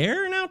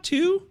there now,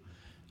 too.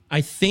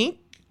 I think,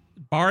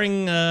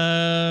 barring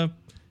a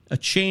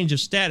change of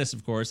status,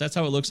 of course. That's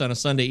how it looks on a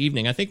Sunday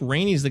evening. I think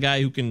Rainey's the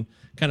guy who can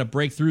kind of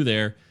break through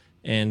there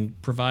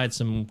and provide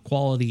some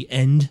quality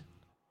end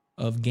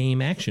of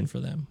game action for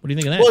them. What do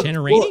you think of that,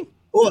 Tanner Rainey?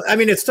 Well, I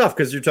mean, it's tough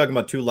because you're talking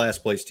about two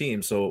last place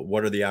teams. So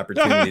what are the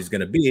opportunities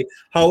going to be?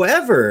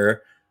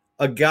 However,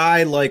 a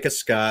guy like a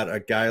Scott, a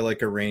guy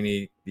like a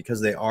Rainey, because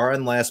they are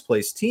on last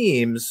place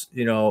teams,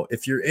 you know,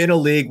 if you're in a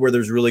league where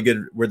there's really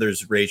good, where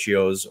there's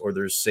ratios or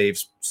there's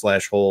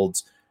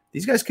saves/holds,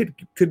 these guys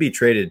could be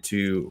traded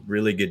to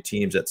really good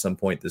teams at some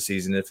point this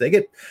season. If they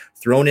get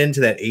thrown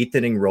into that 8th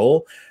inning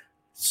role,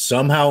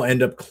 somehow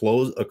end up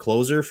a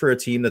closer for a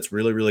team that's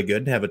really, really good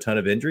and have a ton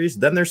of injuries,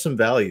 then there's some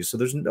value. So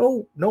there's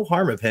no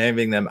harm of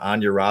having them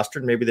on your roster.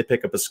 And maybe they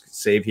pick up a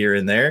save here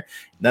and there.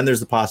 Then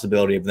there's the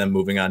possibility of them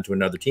moving on to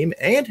another team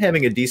and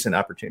having a decent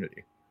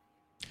opportunity.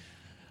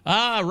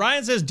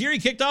 Ryan says Deary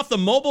kicked off the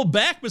mobile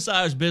back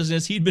massage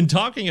business he'd been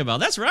talking about.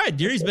 That's right.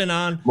 Deary's been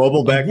on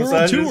mobile back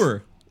massage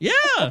tour.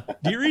 Yeah,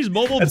 Deary's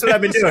mobile. That's what I've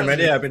been doing, man.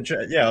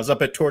 Yeah, I was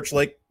up at Torch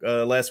Lake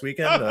last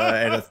weekend. I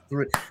had a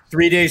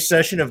 3-day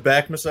session of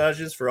back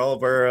massages for all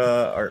of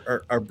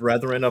our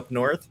brethren up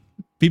north.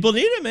 People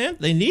need it, man.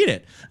 They need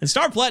it. And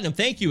Star Platinum,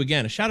 thank you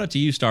again. A shout out to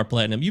you, Star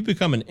Platinum. You've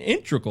become an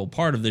integral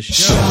part of this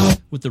show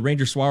with the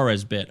Ranger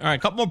Suarez bit. All right, a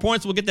couple more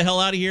points. We'll get the hell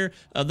out of here.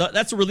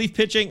 That's the relief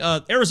pitching.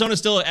 Arizona's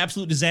still an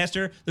absolute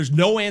disaster. There's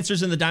no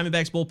answers in the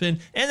Diamondbacks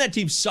bullpen, and that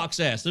team sucks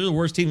ass. They're the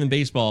worst team in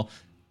baseball,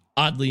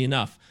 oddly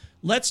enough.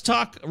 Let's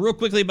talk real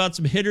quickly about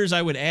some hitters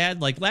I would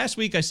add. Like last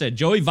week I said,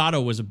 Joey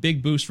Votto was a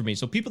big boost for me.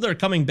 So people that are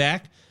coming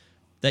back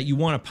that you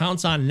want to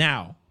pounce on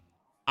now,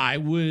 I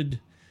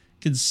would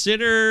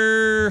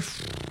consider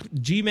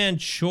Ji-Man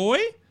Choi,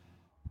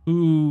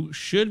 who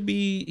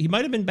he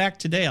might have been back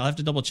today. I'll have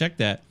to double check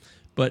that.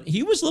 But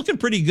he was looking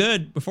pretty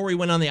good before he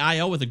went on the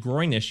IL with a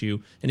groin issue.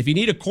 And if you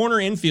need a corner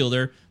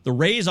infielder, the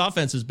Rays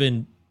offense has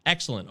been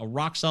excellent, a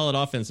rock solid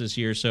offense this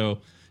year. So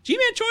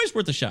Ji-Man Choi is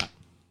worth a shot.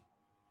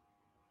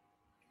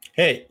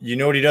 Hey, you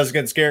know what he does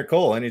against Garrett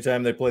Cole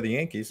anytime they play the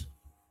Yankees?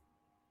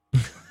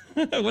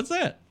 What's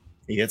that?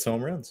 He hits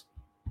home runs.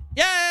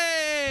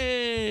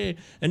 Yay!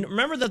 And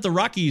remember that the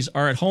Rockies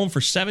are at home for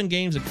 7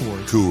 games at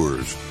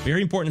Coors.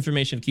 Very important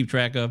information to keep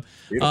track of.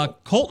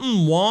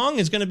 Colton Wong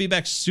is going to be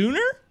back sooner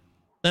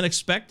than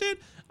expected.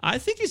 I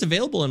think he's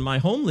available in my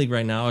home league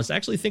right now. I was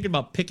actually thinking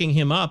about picking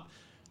him up.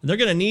 They're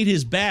going to need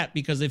his bat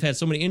because they've had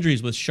so many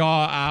injuries with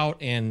Shaw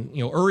out, and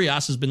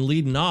Urias has been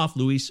leading off,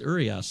 Luis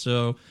Urias.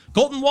 So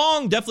Colton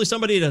Wong, definitely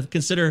somebody to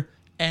consider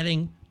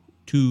adding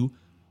to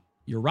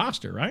your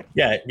roster, right?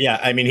 Yeah.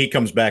 I mean, he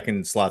comes back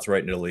and slots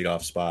right into the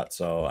leadoff spot.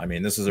 So, I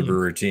mean, this is a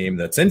Brewer team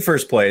that's in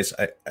first place.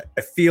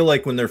 I feel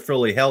like when they're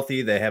fully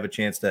healthy, they have a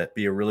chance to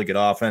be a really good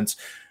offense.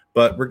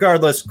 But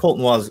regardless,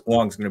 Colton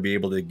Wong's going to be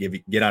able to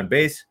get on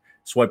base,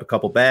 swipe a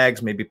couple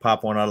bags, maybe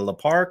pop one out of the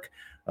park.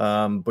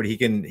 But he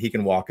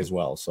can walk as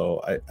well.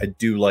 So I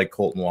do like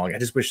Colton Wong. I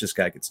just wish this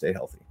guy could stay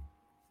healthy.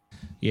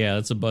 Yeah,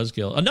 that's a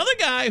buzzkill. Another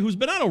guy who's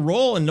been on a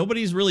roll and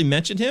nobody's really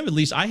mentioned him, at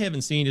least I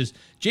haven't seen, is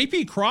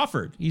J.P.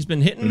 Crawford. He's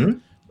been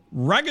hitting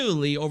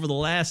regularly over the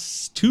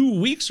last 2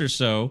 weeks or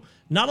so.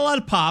 Not a lot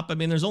of pop. I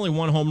mean, there's only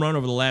one home run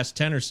over the last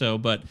 10 or so,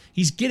 but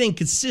he's getting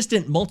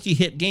consistent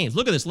multi-hit games.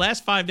 Look at this.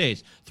 Last 5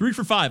 days, 3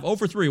 for 5, 0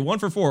 for 3, 1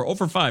 for 4, 0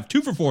 for 5,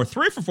 2 for 4,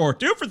 3 for 4,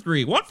 2 for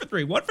 3, 1 for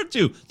 3, 1 for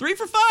 2, 3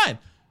 for 5.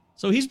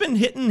 So he's been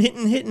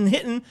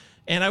hitting,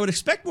 and I would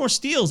expect more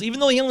steals, even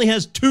though he only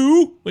has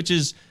 2, which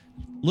is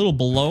a little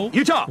below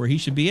Utah, where he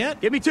should be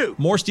at. Give me 2.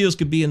 More steals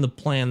could be in the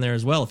plan there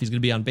as well if he's going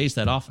to be on base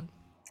that often.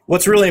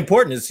 What's really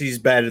important is he's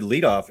batted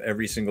leadoff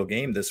every single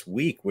game this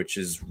week, which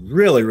is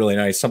really, really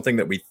nice. Something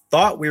that we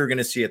thought we were going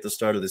to see at the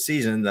start of the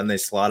season. Then they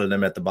slotted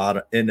him at the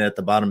bottom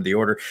of the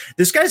order.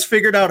 This guy's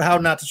figured out how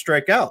not to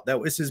strike out. That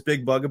was his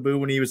big bugaboo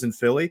when he was in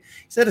Philly.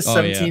 He's at a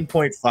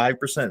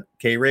 17.5%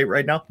 K rate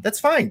right now. That's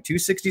fine.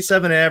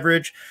 267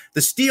 average.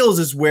 The steals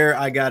is where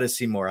I got to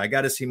see more. I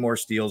got to see more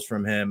steals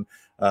from him.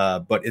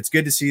 But it's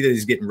good to see that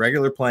he's getting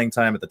regular playing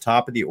time at the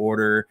top of the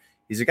order.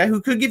 He's a guy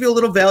who could give you a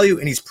little value,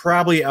 and he's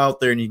probably out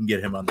there, and you can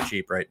get him on the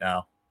cheap right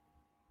now.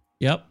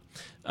 Yep.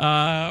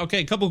 Okay,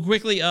 a couple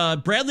quickly.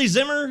 Bradley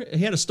Zimmer, he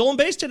had a stolen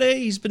base today.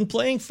 He's been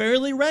playing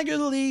fairly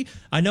regularly.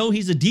 I know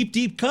he's a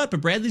deep cut, but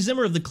Bradley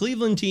Zimmer of the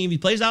Cleveland team, he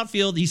plays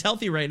outfield. He's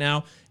healthy right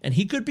now, and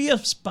he could be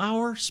a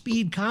power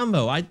speed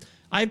combo.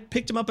 I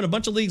picked him up in a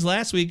bunch of leagues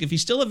last week. If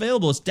he's still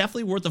available, it's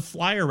definitely worth a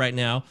flyer right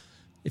now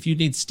if you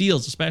need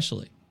steals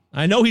especially.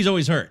 I know he's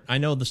always hurt. I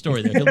know the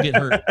story there. He'll get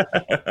hurt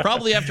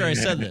probably after I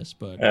said this,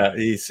 but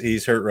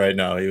he's hurt right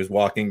now. He was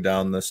walking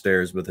down the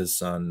stairs with his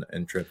son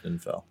and tripped and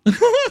fell.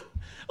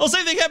 Well,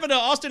 same thing happened to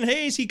Austin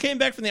Hayes. He came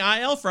back from the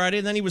IL Friday,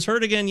 and then he was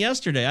hurt again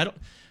yesterday. I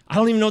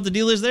don't even know what the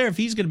deal is there if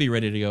he's going to be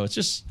ready to go. It's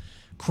just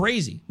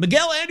crazy.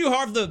 Miguel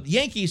Andujar of the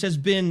Yankees has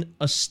been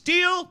a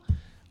steal.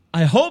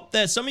 I hope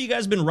that some of you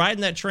guys have been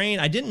riding that train.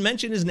 I didn't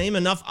mention his name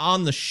enough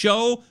on the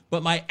show,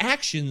 but my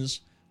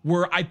actions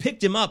were I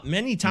picked him up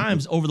many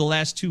times over the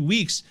last 2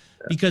 weeks.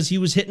 because he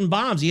was hitting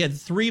bombs. He had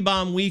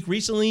 3-bomb week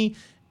recently,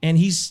 and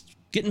he's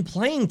getting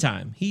playing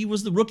time. He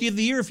was the rookie of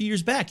the year a few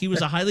years back. He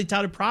was a highly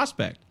touted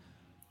prospect.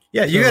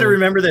 Yeah, you got to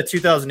remember that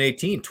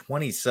 2018,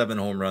 27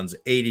 home runs,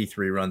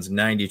 83 runs,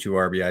 92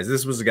 RBIs.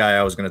 This was the guy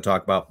I was going to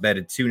talk about,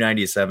 batted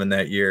 297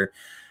 that year.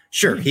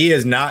 Sure, he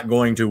is not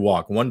going to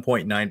walk,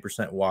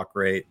 1.9% walk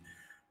rate.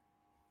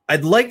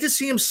 I'd like to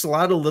see him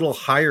slot a little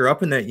higher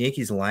up in that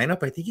Yankees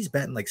lineup. I think he's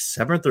batting like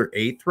 7th or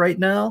 8th right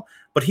now,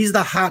 but he's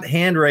the hot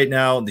hand right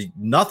now.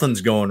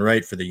 Nothing's going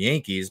right for the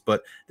Yankees,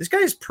 but this guy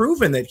has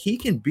proven that he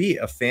can be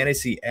a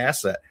fantasy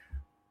asset.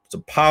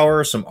 Some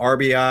power, some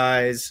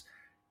RBIs.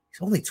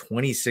 He's only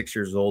 26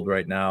 years old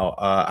right now.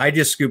 I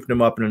just scooped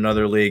him up in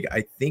another league.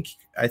 I think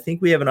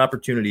we have an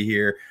opportunity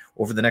here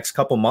over the next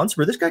couple months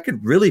where this guy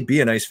could really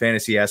be a nice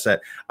fantasy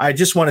asset. I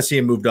just want to see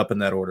him moved up in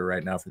that order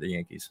right now for the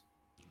Yankees.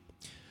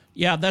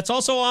 Yeah, that's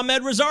also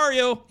Ahmed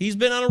Rosario. He's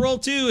been on a roll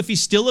too. If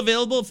he's still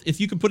available, if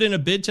you can put in a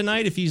bid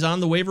tonight, if he's on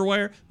the waiver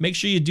wire, make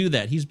sure you do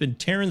that. He's been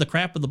tearing the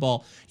crap of the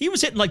ball. He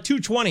was hitting like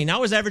 220.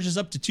 Now his average is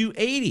up to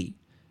 280.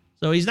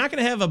 So he's not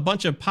going to have a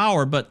bunch of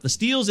power, but the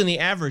steals and the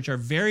average are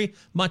very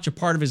much a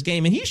part of his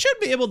game. And he should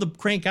be able to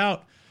crank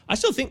out. I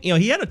still think,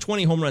 he had a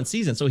 20 home run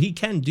season, so he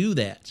can do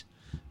that.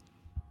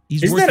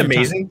 Isn't that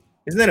amazing?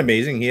 Isn't that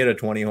amazing? He had a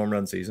 20 home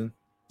run season.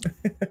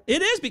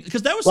 It is,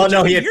 because that was such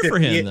a good year for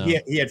him.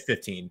 He had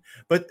 15,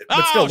 but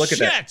still, look at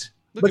that.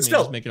 But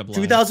still,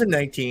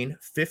 2019,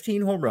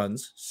 15 home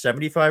runs,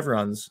 75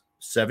 runs,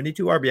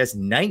 72 RBIs,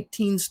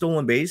 19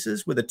 stolen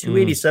bases with a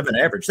 287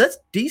 average. That's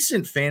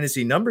decent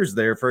fantasy numbers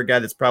there for a guy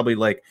that's probably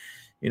like,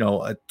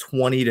 a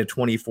 20 to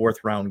 24th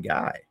round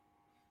guy.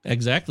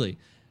 Exactly.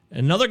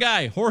 Another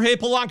guy, Jorge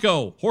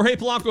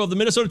Polanco of the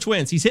Minnesota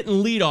Twins. He's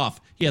hitting leadoff.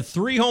 He had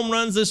 3 home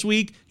runs this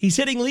week. He's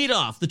hitting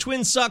leadoff. The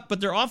Twins suck, but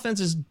their offense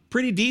is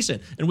pretty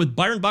decent. And with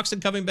Byron Buxton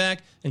coming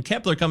back and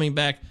Kepler coming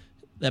back,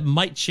 that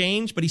might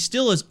change, but he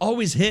still has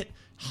always hit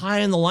high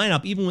in the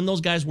lineup, even when those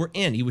guys were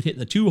in. He would hit in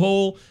the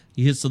 2-hole.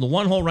 He hits in the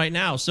 1-hole right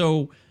now.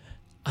 So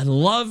I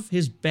love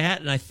his bat,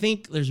 and I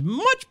think there's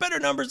much better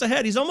numbers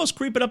ahead. He's almost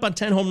creeping up on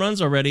 10 home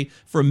runs already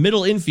for a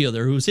middle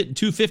infielder who's hitting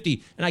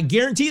 250, and I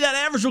guarantee that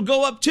average will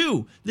go up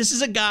too. This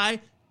is a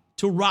guy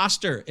to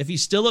roster if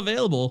he's still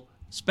available,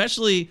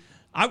 especially,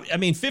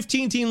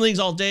 15-team leagues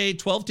all day,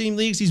 12-team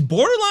leagues. He's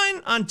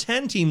borderline on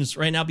 10 teams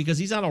right now because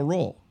he's on a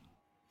roll.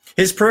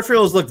 His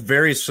peripherals look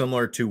very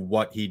similar to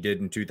what he did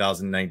in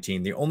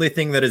 2019. The only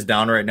thing that is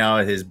down right now,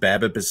 his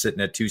BABIP is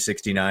sitting at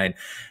 269.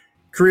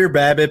 Career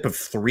BABIP of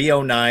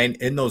 309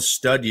 in those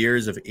stud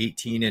years of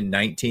 18 and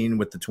 19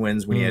 with the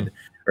Twins when he had,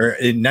 or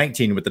in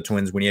 19 with the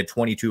Twins when he had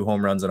 22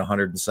 home runs and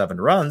 107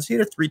 runs. He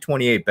had a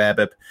 328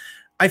 BABIP.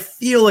 I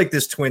feel like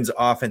this Twins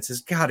offense has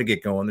got to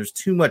get going. There's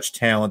too much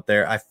talent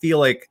there. I feel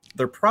like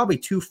they're probably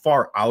too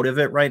far out of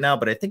it right now,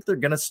 but I think they're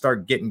going to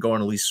start getting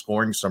going, at least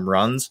scoring some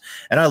runs.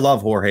 And I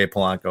love Jorge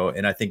Polanco,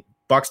 and I think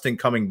Buxton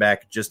coming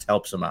back just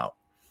helps him out.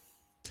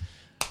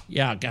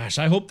 Yeah, gosh,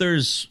 I hope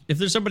if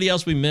there's somebody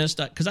else we missed,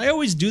 because I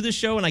always do this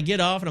show and I get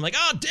off and I'm like,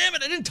 oh, damn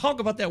it, I didn't talk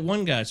about that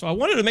one guy. So I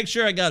wanted to make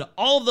sure I got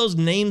all of those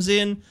names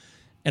in,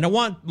 and I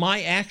want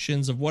my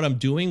actions of what I'm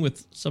doing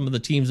with some of the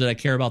teams that I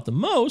care about the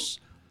most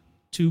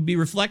to be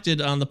reflected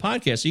on the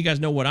podcast. So you guys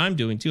know what I'm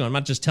doing too. I'm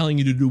not just telling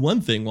you to do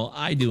one thing while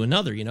I do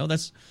another,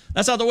 That's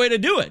not the way to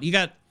do it. You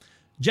got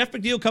Jeff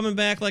McNeil coming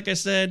back, like I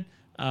said.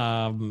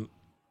 Kenta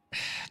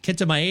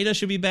Maeda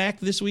should be back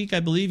this week, I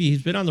believe.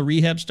 He's been on the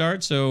rehab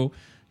start, so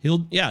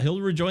he'll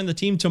rejoin the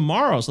team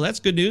tomorrow. So that's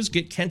good news.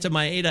 Get Kenta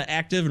Maeda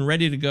active and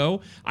ready to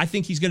go. I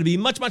think he's going to be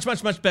much, much,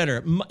 much, much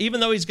better. Even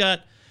though he's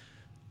got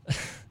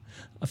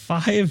a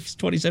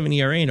 5.27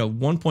 ERA and a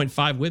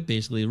 1.5 WHIP,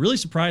 basically. Really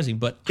surprising,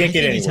 but I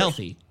think he's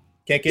healthy.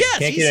 Can't get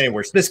any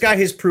worse. This guy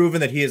has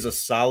proven that he is a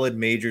solid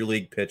major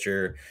league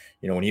pitcher.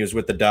 When he was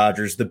with the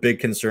Dodgers, the big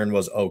concern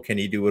was, can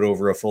he do it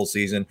over a full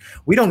season?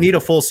 We don't need a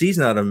full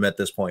season out of him at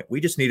this point.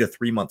 We just need a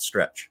 3-month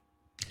stretch.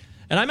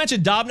 And I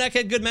mentioned Dobnak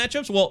had good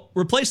matchups. Well,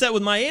 replace that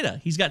with Maeda.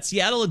 He's got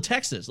Seattle and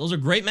Texas. Those are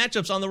great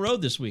matchups on the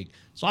road this week.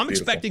 So I'm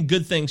expecting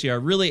good things here. I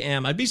really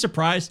am. I'd be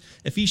surprised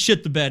if he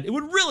shit the bed. It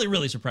would really,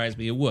 really surprise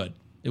me. It would.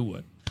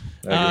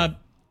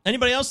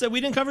 Anybody else that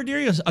we didn't cover,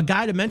 Deary? A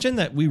guy to mention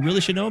that we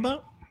really should know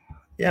about?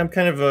 Yeah, I'm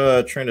kind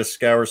of trying to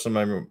scour some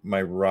of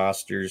my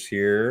rosters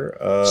here.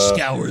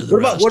 Scour the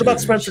rosters. What about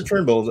Spencer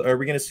Turnbull? Are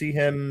we going to see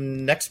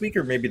him next week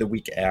or maybe the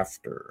week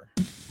after?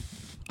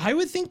 I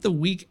would think the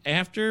week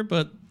after,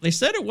 but they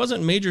said it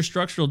wasn't major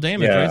structural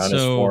damage, right? On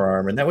his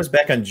forearm, and that was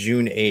back on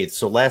June 8th.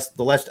 So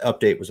the last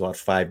update was about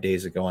 5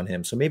 days ago on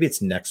him. So maybe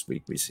it's next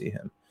week we see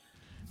him.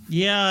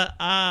 Yeah,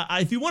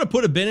 if you want to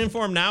put a bid in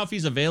for him now, if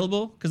he's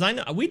available, because I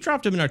know we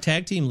dropped him in our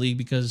tag team league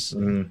because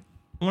when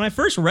I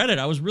first read it,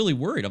 I was really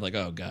worried. I'm like,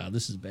 oh god,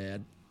 this is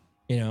bad,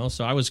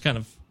 So I was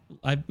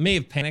I may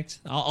have panicked.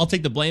 I'll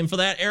take the blame for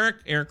that,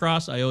 Eric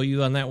Ross. I owe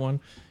you on that one.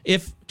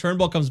 If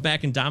Turnbull comes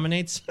back and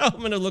dominates, I'm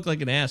going to look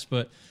like an ass.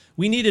 But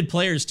we needed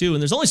players too,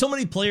 and there's only so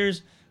many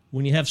players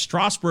when you have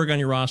Strasburg on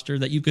your roster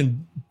that you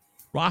can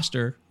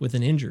roster with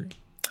an injury.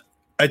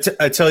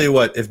 I tell you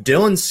what, if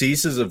Dylan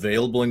Cease is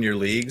available in your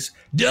leagues,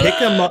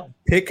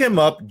 pick him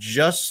up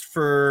just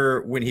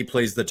for when he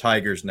plays the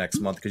Tigers next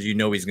month, because you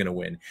know he's going to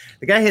win.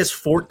 The guy has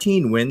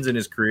 14 wins in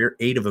his career.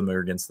 8 of them are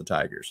against the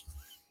Tigers.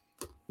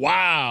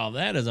 Wow,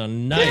 that is a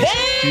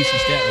nice juicy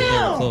stat right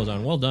there to close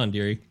on. Well done,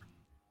 dearie.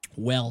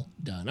 Well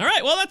done. All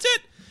right, well, that's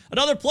it.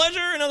 Another pleasure,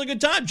 another good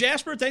time.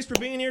 Jasper, thanks for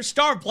being here.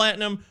 Star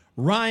Platinum,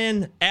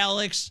 Ryan,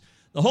 Alex,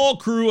 the whole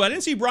crew. I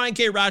didn't see Brian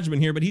K. Rodgman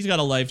here, but he's got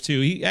a life too.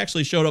 He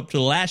actually showed up to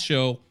the last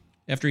show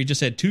after he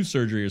just had tooth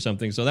surgery or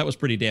something, so that was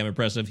pretty damn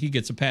impressive. He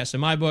gets a pass in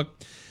my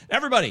book.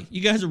 Everybody,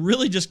 you guys are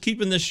really just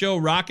keeping this show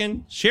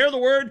rocking. Share the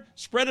word,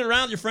 spread it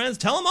around with your friends.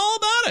 Tell them all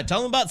about it.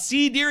 Tell them about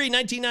C. Deary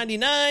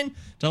 1999.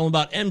 Tell them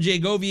about MJ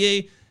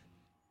Govier.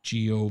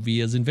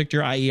 G-O-V as in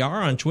Victor,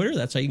 I-E-R on Twitter.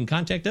 That's how you can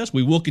contact us.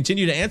 We will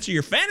continue to answer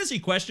your fantasy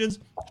questions,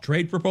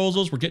 trade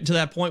proposals. We're getting to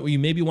that point where you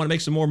maybe want to make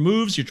some more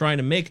moves. You're trying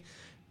to make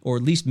or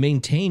at least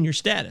maintain your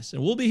status.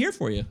 And we'll be here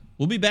for you.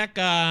 We'll be back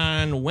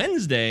on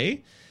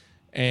Wednesday.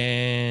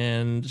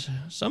 And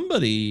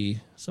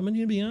somebody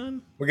to be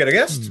on? We got a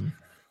guest?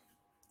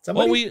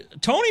 Somebody? Well,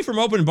 Tony from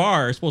Open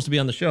Bar is supposed to be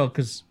on the show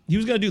because he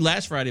was going to do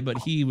last Friday, but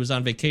he was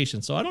on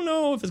vacation. So I don't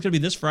know if it's going to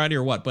be this Friday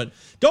or what. But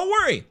don't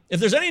worry. If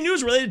there's any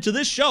news related to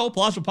this show,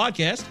 Palazzo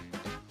Podcast,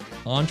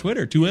 on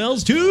Twitter, 2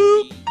 L's,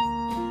 2.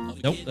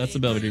 Nope, that's the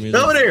Belvedere music.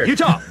 Belvedere.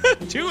 Utah.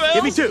 2 L's.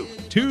 Give me 2.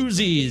 2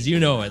 Z's. You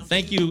know it.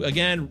 Thank you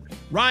again.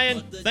 Ryan,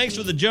 thanks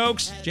for the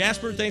jokes.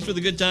 Jasper, thanks for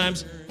the good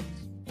times.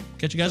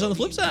 Catch you guys on the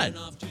flip side.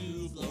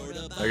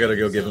 I got to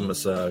go give him a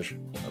massage.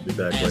 I'll be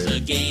back later.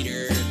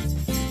 Gator,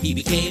 he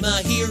became a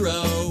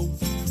hero,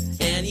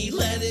 and he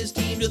led his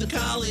team to the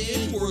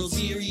College World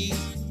Series.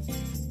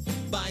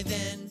 By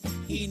then,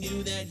 he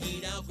knew that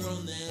he'd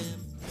outgrown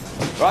them.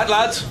 Right,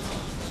 lads.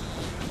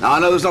 Now, I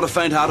know there's not a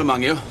faint heart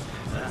among you,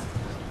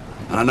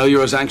 and I know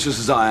you're as anxious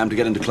as I am to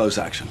get into close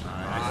action.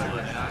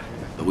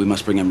 But we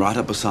must bring him right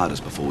up beside us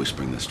before we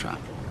spring this trap.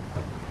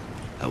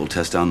 That will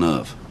test our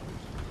nerve.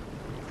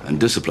 And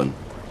discipline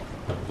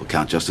will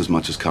count just as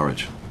much as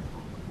courage.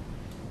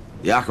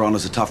 The Acheron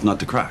is a tough nut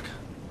to crack.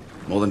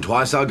 More than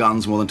twice our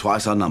guns, more than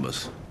twice our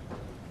numbers.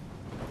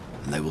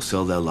 And they will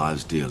sell their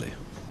lives dearly.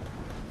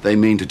 They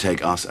mean to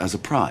take us as a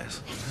prize.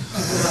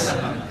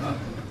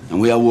 And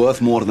we are worth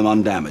more to them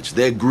undamaged.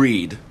 Their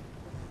greed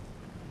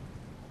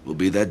will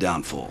be their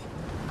downfall.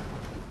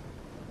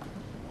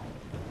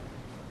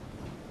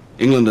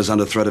 England is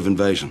under threat of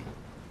invasion.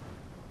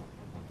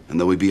 And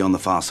though we be on the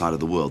far side of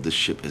the world, this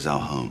ship is our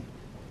home.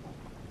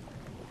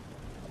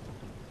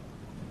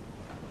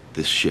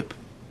 This ship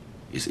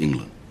is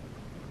England.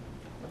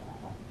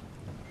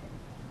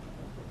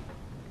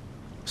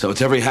 So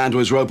it's every hand to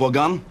his rope or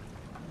gun,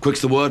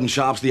 quick's the word and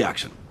sharp's the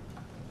action.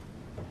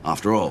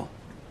 After all,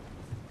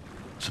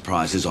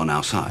 surprise is on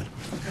our side.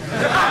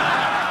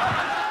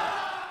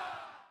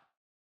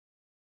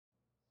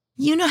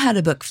 You know how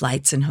to book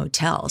flights and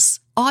hotels.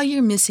 All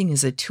you're missing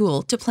is a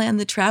tool to plan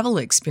the travel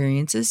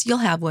experiences you'll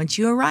have once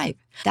you arrive.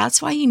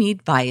 That's why you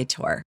need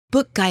Viator.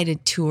 Book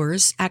guided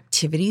tours,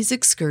 activities,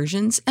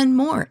 excursions, and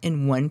more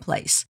in one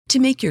place to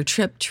make your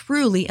trip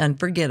truly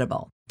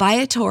unforgettable.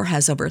 Viator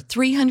has over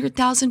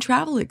 300,000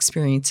 travel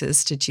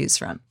experiences to choose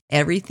from.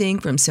 Everything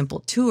from simple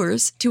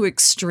tours to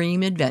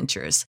extreme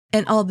adventures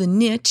and all the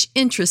niche,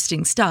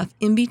 interesting stuff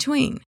in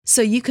between.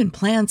 So you can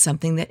plan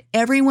something that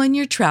everyone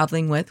you're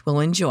traveling with will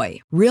enjoy.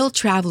 Real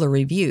traveler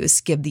reviews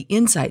give the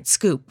inside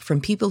scoop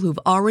from people who've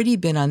already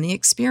been on the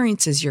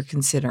experiences you're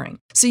considering.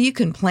 So you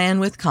can plan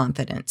with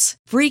confidence.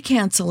 Free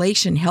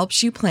cancellation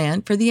helps you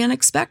plan for the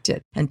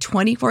unexpected. And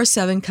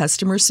 24/7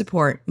 customer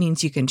support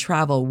means you can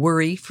travel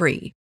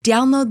worry-free.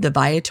 Download the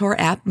Viator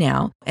app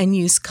now and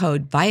use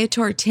code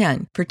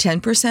Viator10 for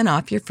 10%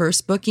 off your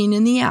first booking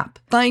in the app.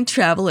 Find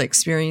travel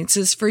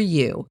experiences for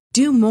you.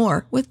 Do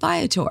more with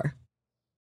Viator.